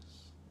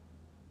happiness.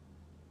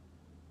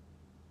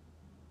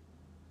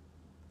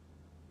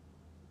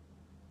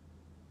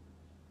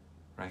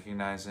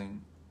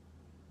 Recognizing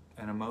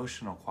an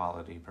emotional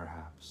quality,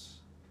 perhaps.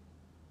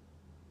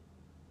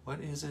 What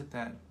is it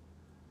that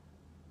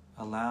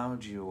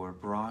allowed you or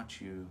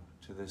brought you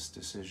to this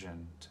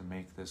decision to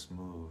make this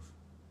move?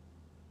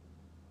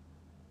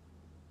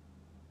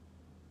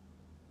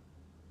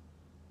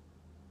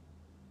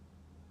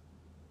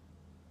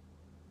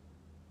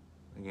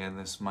 Again,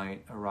 this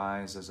might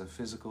arise as a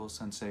physical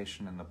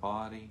sensation in the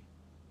body.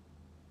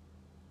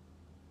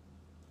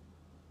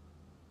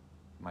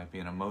 It might be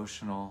an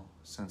emotional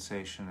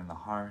sensation in the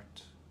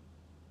heart,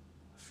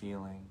 a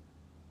feeling.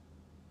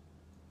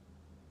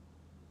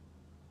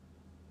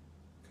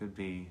 It could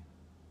be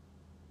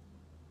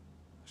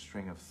a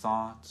string of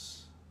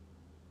thoughts.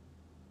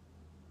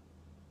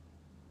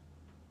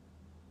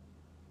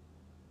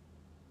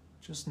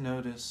 Just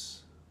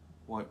notice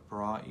what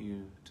brought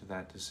you to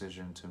that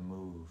decision to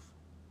move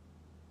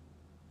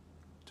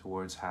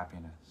towards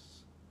happiness.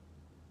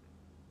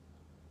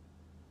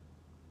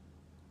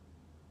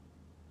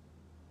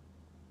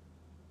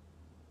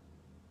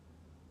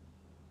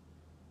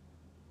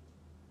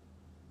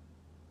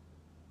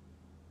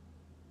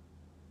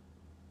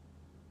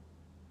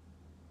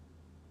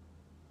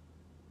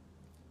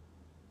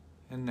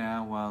 And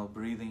now, while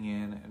breathing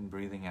in and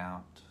breathing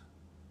out,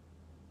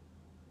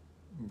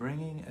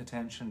 bringing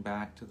attention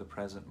back to the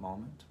present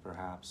moment,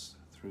 perhaps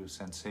through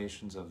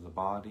sensations of the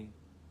body,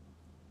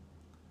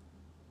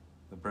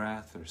 the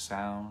breath or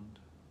sound,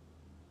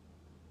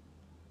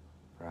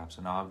 perhaps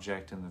an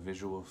object in the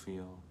visual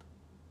field.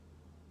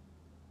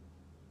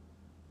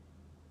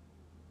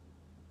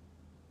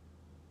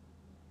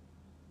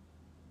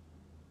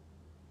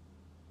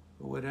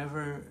 But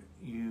whatever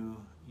you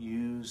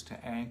use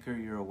to anchor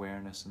your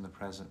awareness in the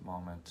present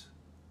moment,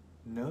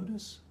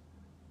 notice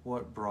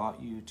what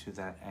brought you to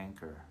that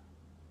anchor.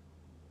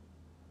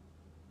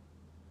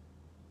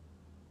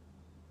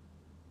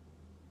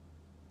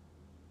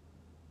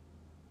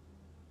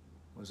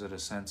 Was it a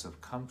sense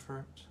of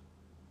comfort,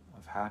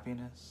 of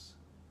happiness,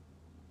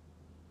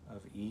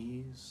 of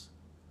ease?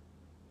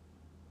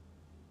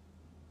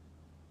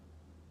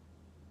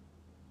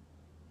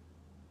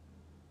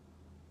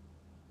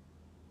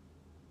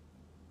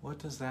 What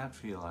does that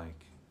feel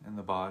like in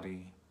the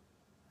body,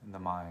 in the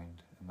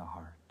mind, in the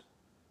heart?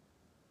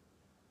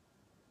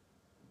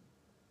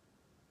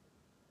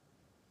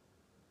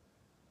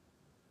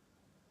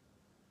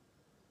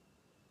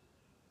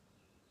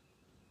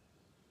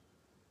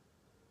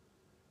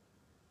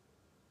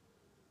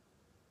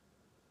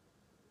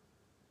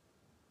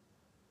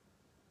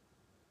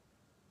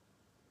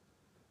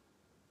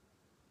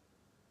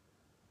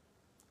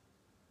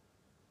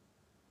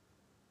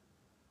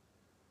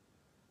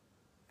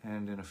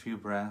 And in a few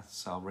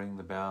breaths, I'll ring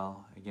the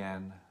bell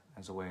again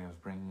as a way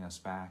of bringing us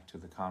back to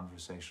the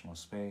conversational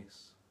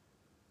space.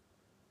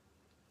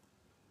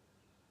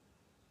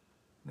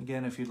 And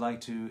again, if you'd like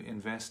to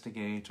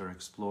investigate or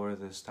explore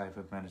this type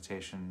of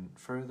meditation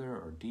further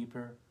or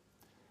deeper,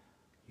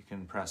 you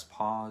can press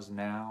pause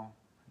now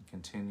and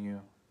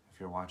continue if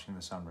you're watching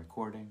this on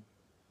recording.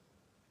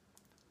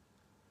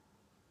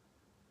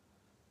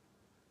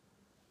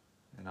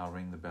 And I'll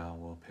ring the bell.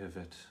 We'll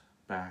pivot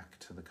back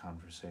to the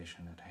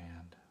conversation at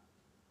hand.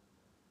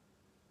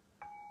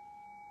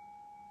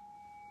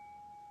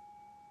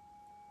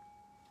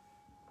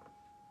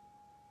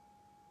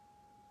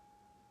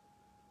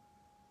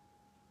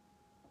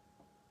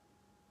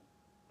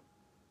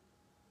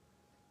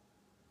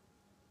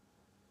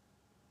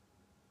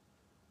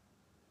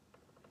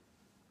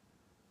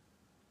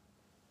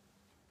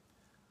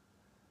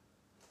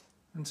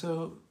 And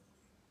so,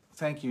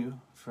 thank you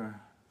for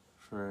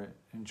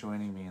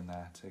joining me in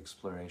that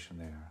exploration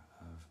there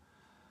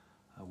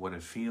of what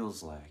it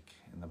feels like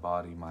in the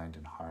body, mind,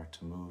 and heart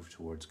to move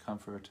towards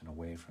comfort and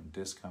away from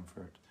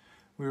discomfort.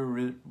 We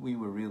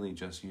were really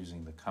just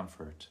using the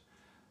comfort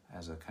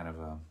as a kind of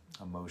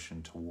a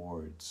motion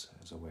towards,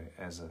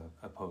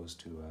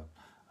 opposed to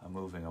a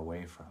moving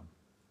away from.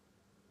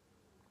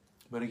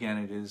 But again,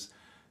 it is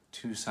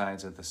two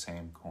sides of the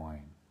same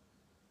coin.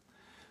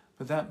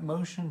 But that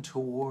motion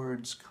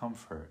towards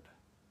comfort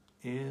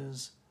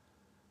is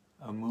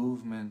a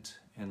movement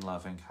in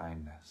loving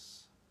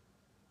kindness.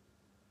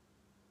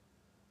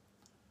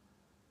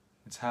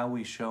 It's how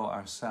we show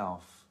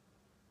ourselves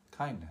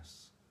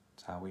kindness.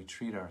 It's how we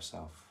treat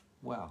ourselves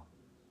well.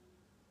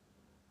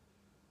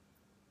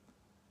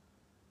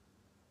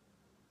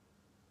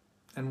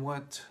 And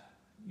what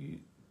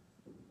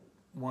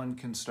one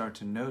can start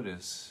to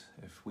notice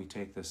if we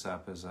take this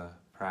up as a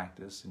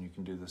practice, and you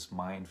can do this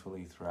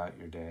mindfully throughout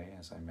your day,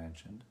 as I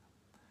mentioned,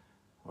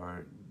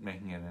 or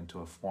making it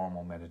into a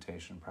formal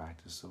meditation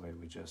practice the way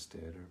we just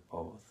did,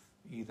 or both.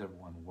 Either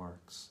one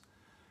works.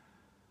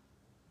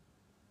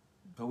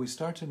 But we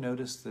start to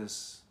notice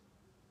this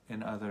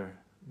in other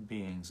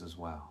beings as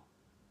well.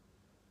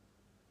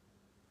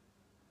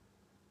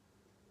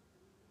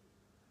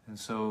 And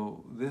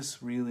so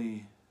this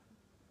really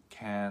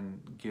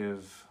can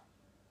give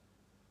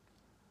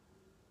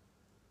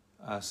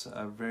us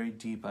a very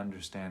deep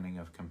understanding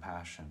of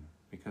compassion,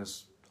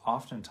 because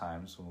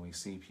oftentimes when we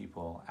see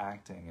people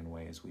acting in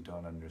ways we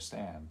don't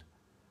understand,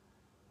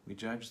 we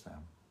judge them,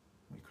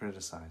 we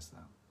criticize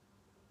them.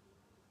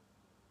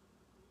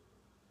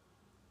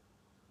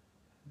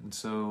 And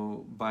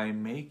so by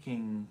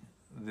making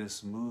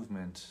this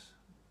movement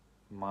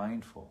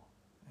mindful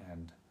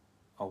and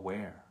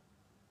aware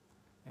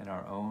in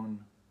our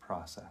own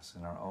process,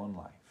 in our own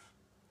life,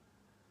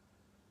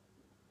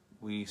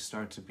 we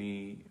start to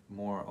be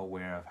more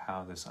aware of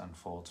how this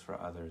unfolds for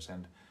others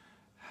and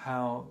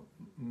how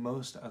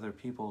most other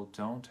people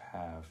don't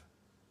have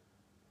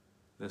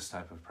this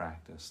type of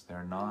practice.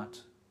 They're not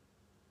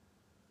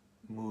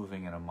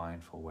moving in a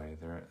mindful way.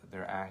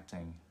 They're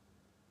acting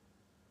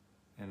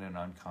in an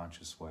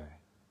unconscious way.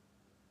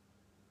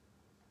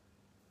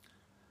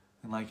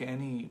 And like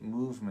any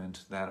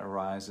movement that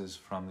arises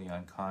from the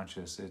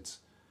unconscious, it's,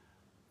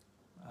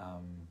 how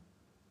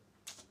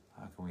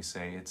can we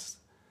say,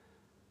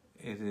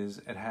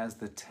 it has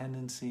the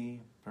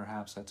tendency,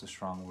 perhaps that's a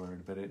strong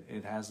word, but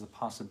it has the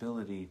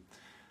possibility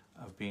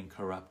of being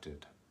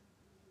corrupted,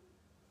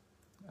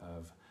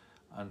 of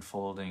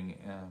unfolding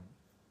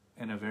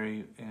in a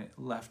very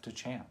left to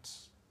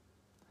chance.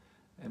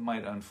 It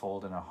might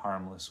unfold in a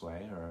harmless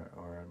way,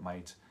 or it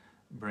might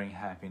bring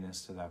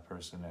happiness to that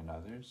person and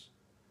others,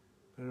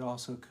 but it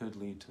also could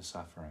lead to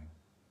suffering.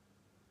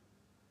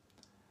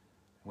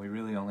 We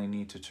really only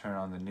need to turn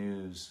on the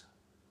news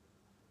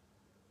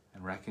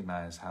and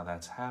recognize how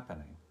that's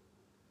happening.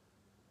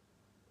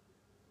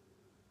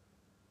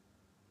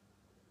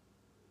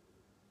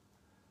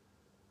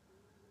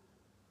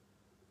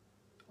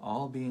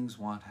 All beings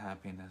want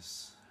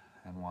happiness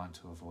and want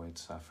to avoid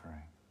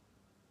suffering.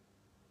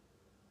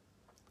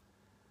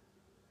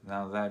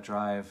 Now that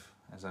drive,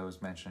 as I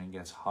was mentioning,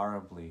 gets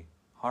horribly,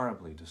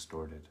 horribly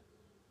distorted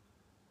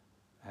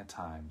at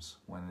times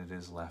when it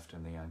is left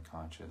in the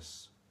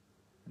unconscious.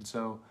 And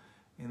so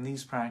in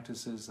these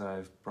practices that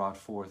I've brought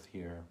forth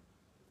here,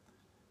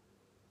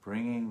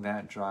 bringing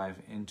that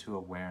drive into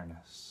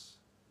awareness,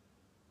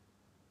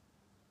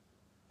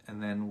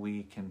 and then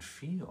we can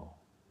feel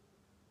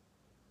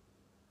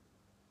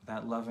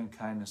that love and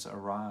kindness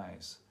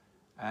arise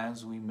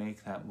as we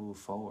make that move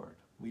forward.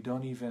 We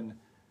don't even,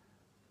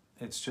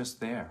 it's just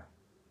there.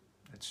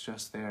 It's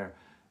just there.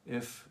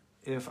 If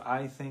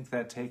I think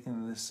that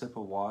taking this sip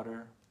of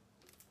water,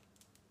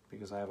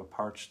 because I have a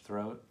parched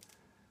throat,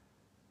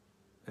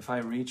 if I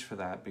reach for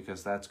that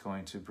because that's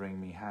going to bring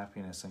me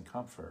happiness and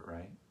comfort,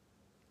 right?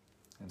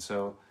 And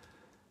so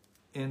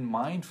in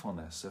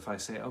mindfulness, if I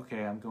say,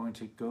 okay, I'm going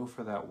to go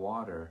for that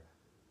water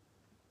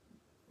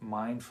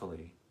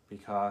mindfully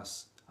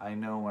because I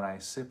know when I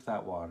sip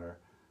that water,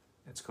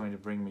 it's going to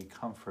bring me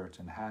comfort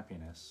and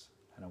happiness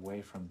and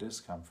away from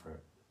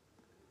discomfort.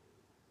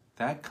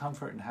 That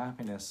comfort and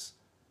happiness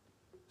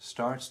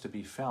starts to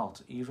be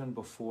felt even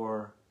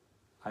before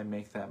I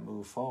make that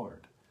move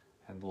forward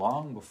and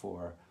long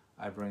before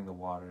I bring the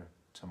water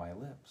to my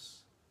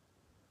lips.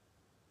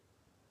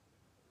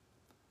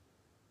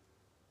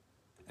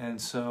 And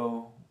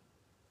so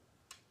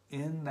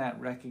in that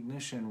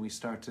recognition, we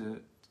start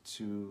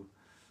to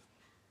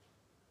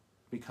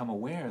become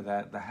aware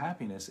that the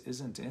happiness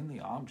isn't in the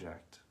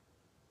object.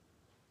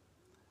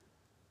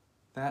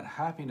 That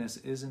happiness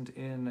isn't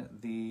in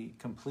the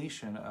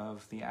completion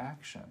of the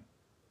action,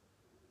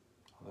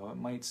 although it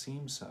might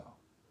seem so.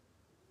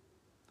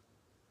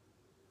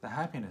 The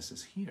happiness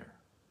is here.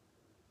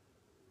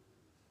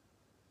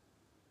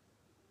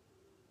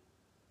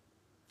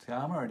 See,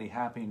 I'm already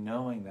happy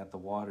knowing that the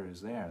water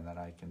is there and that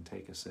I can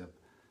take a sip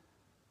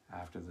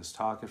after this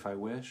talk if I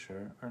wish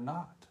or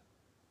not.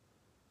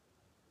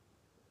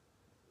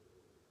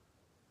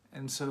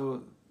 And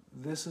so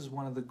this is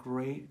one of the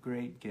great,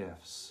 great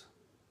gifts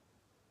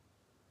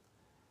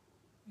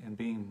in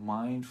being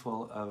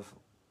mindful of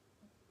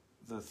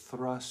the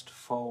thrust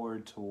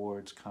forward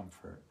towards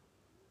comfort.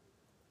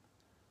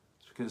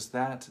 It's because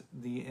that,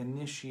 the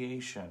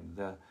initiation,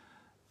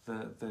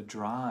 the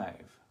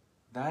drive,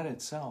 that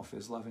itself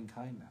is loving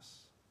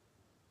kindness.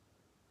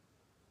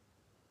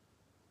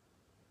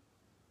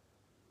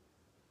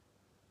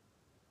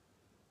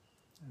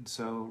 And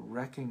so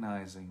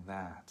recognizing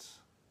that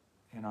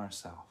in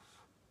ourself.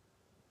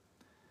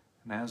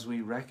 And as we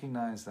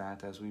recognize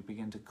that, as we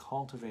begin to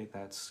cultivate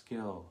that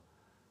skill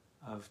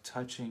of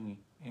touching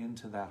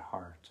into that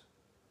heart,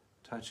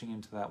 touching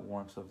into that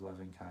warmth of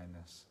loving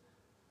kindness,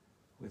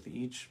 with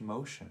each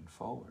motion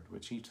forward,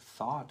 with each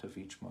thought of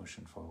each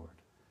motion forward,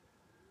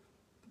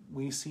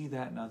 we see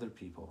that in other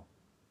people.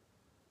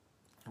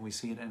 And we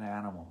see it in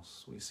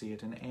animals. We see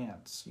it in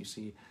ants. You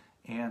see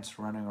ants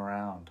running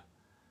around,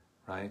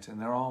 right? And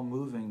they're all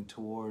moving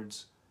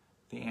towards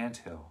the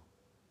anthill,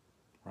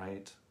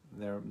 right?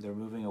 They're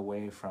moving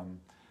away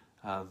from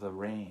the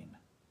rain,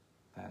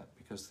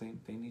 because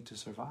they need to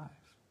survive.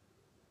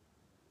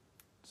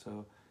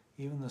 So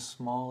even the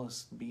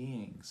smallest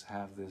beings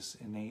have this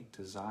innate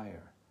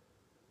desire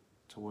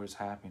towards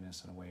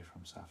happiness and away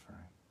from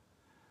suffering.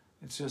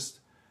 It's just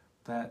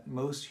that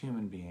most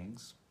human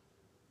beings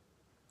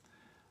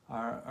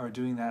are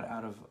doing that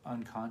out of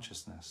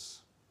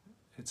unconsciousness.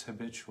 It's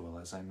habitual,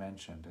 as I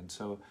mentioned. And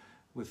so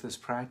with this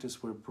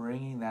practice, we're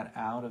bringing that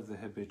out of the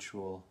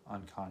habitual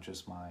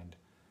unconscious mind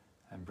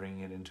and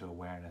bringing it into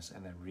awareness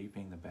and then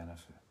reaping the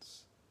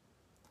benefits.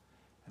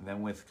 And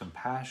then with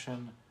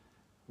compassion,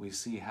 we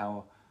see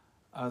how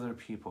other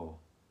people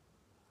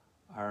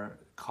are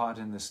caught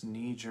in this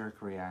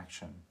knee-jerk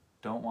reaction.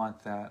 Don't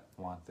want that,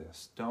 want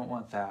this. Don't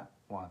want that,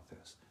 want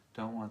this.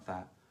 Don't want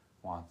that,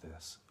 want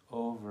this.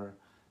 Over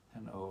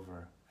and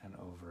over and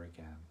over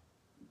again.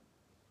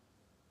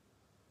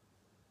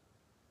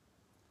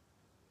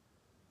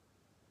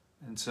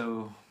 And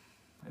so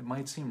it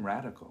might seem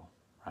radical,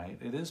 right?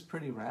 It is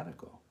pretty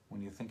radical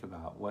when you think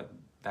about what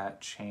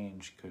that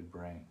change could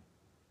bring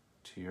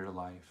to your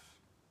life,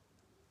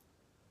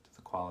 to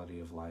the quality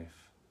of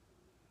life.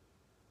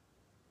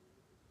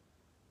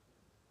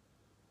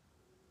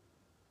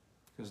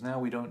 Because now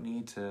we don't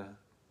need to,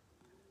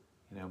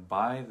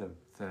 buy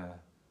the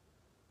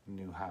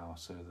new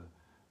house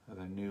or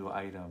the new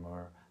item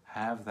or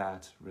have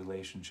that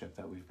relationship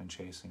that we've been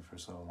chasing for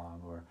so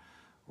long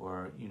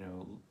or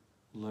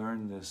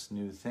learn this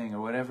new thing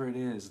or whatever it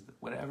is,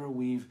 whatever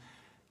we've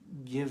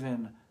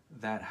given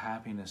that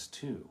happiness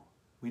to.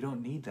 We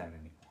don't need that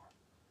anymore.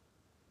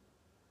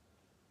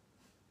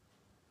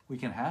 We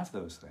can have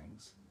those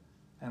things,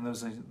 and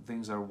those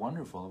things are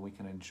wonderful and we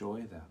can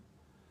enjoy them.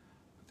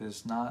 But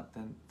there's not,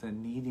 the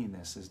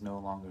neediness is no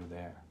longer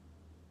there.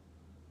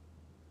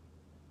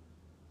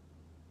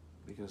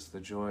 Because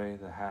the joy,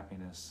 the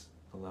happiness,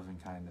 the loving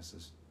kindness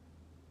is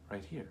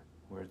right here,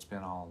 where it's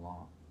been all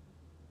along.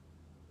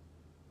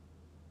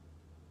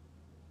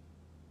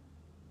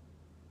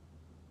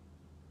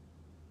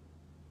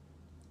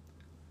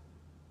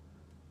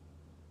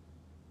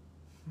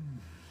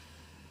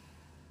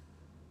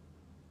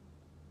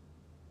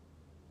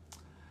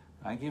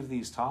 I give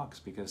these talks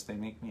because they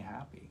make me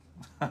happy.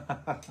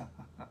 I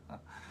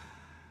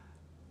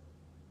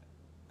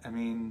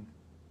mean,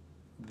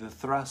 the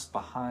thrust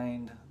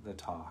behind the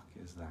talk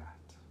is that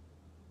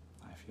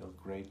I feel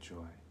great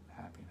joy,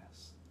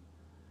 happiness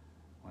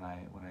when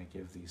I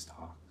give these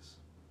talks.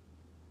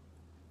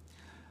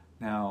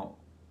 Now,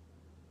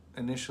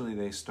 initially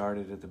they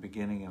started at the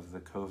beginning of the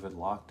COVID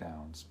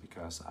lockdowns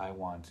because I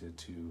wanted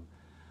to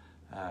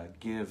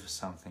give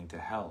something to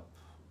help,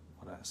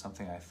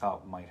 something I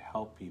thought might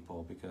help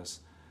people, because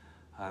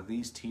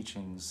these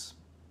teachings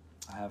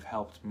have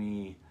helped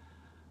me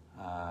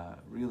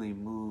really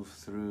move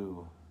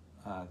through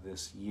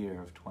this year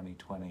of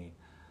 2020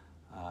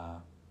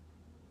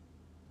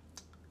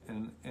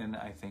 in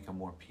I think a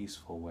more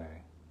peaceful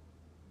way,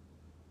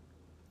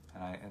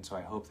 and so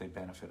I hope they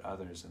benefit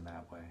others in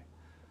that way.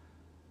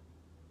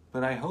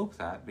 But I hope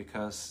that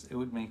because it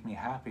would make me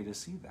happy to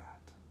see that.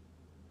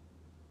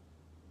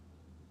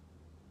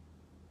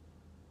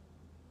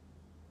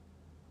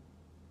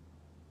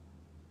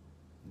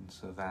 And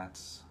so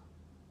there's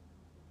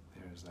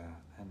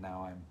that. And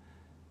now I'm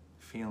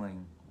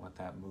feeling what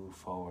that move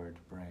forward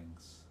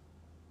brings.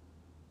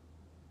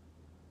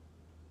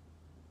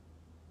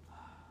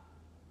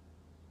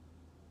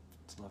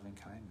 It's loving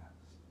kindness.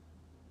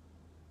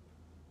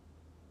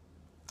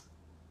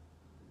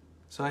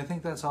 So I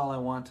think that's all I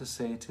want to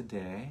say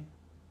today.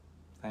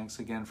 Thanks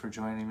again for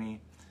joining me.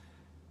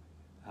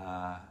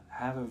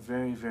 Have a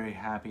very, very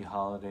happy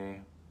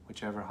holiday,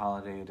 whichever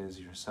holiday it is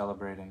you're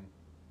celebrating.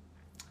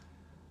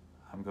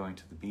 I'm going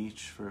to the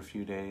beach for a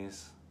few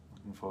days.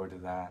 Looking forward to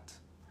that.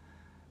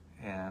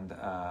 And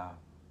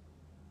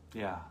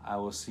yeah, I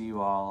will see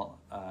you all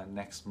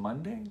next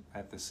Monday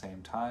at the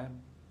same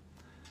time.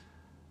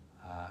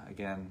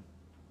 Again,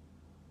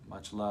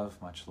 much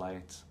love, much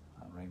light.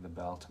 I'll ring the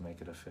bell to make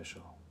it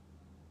official.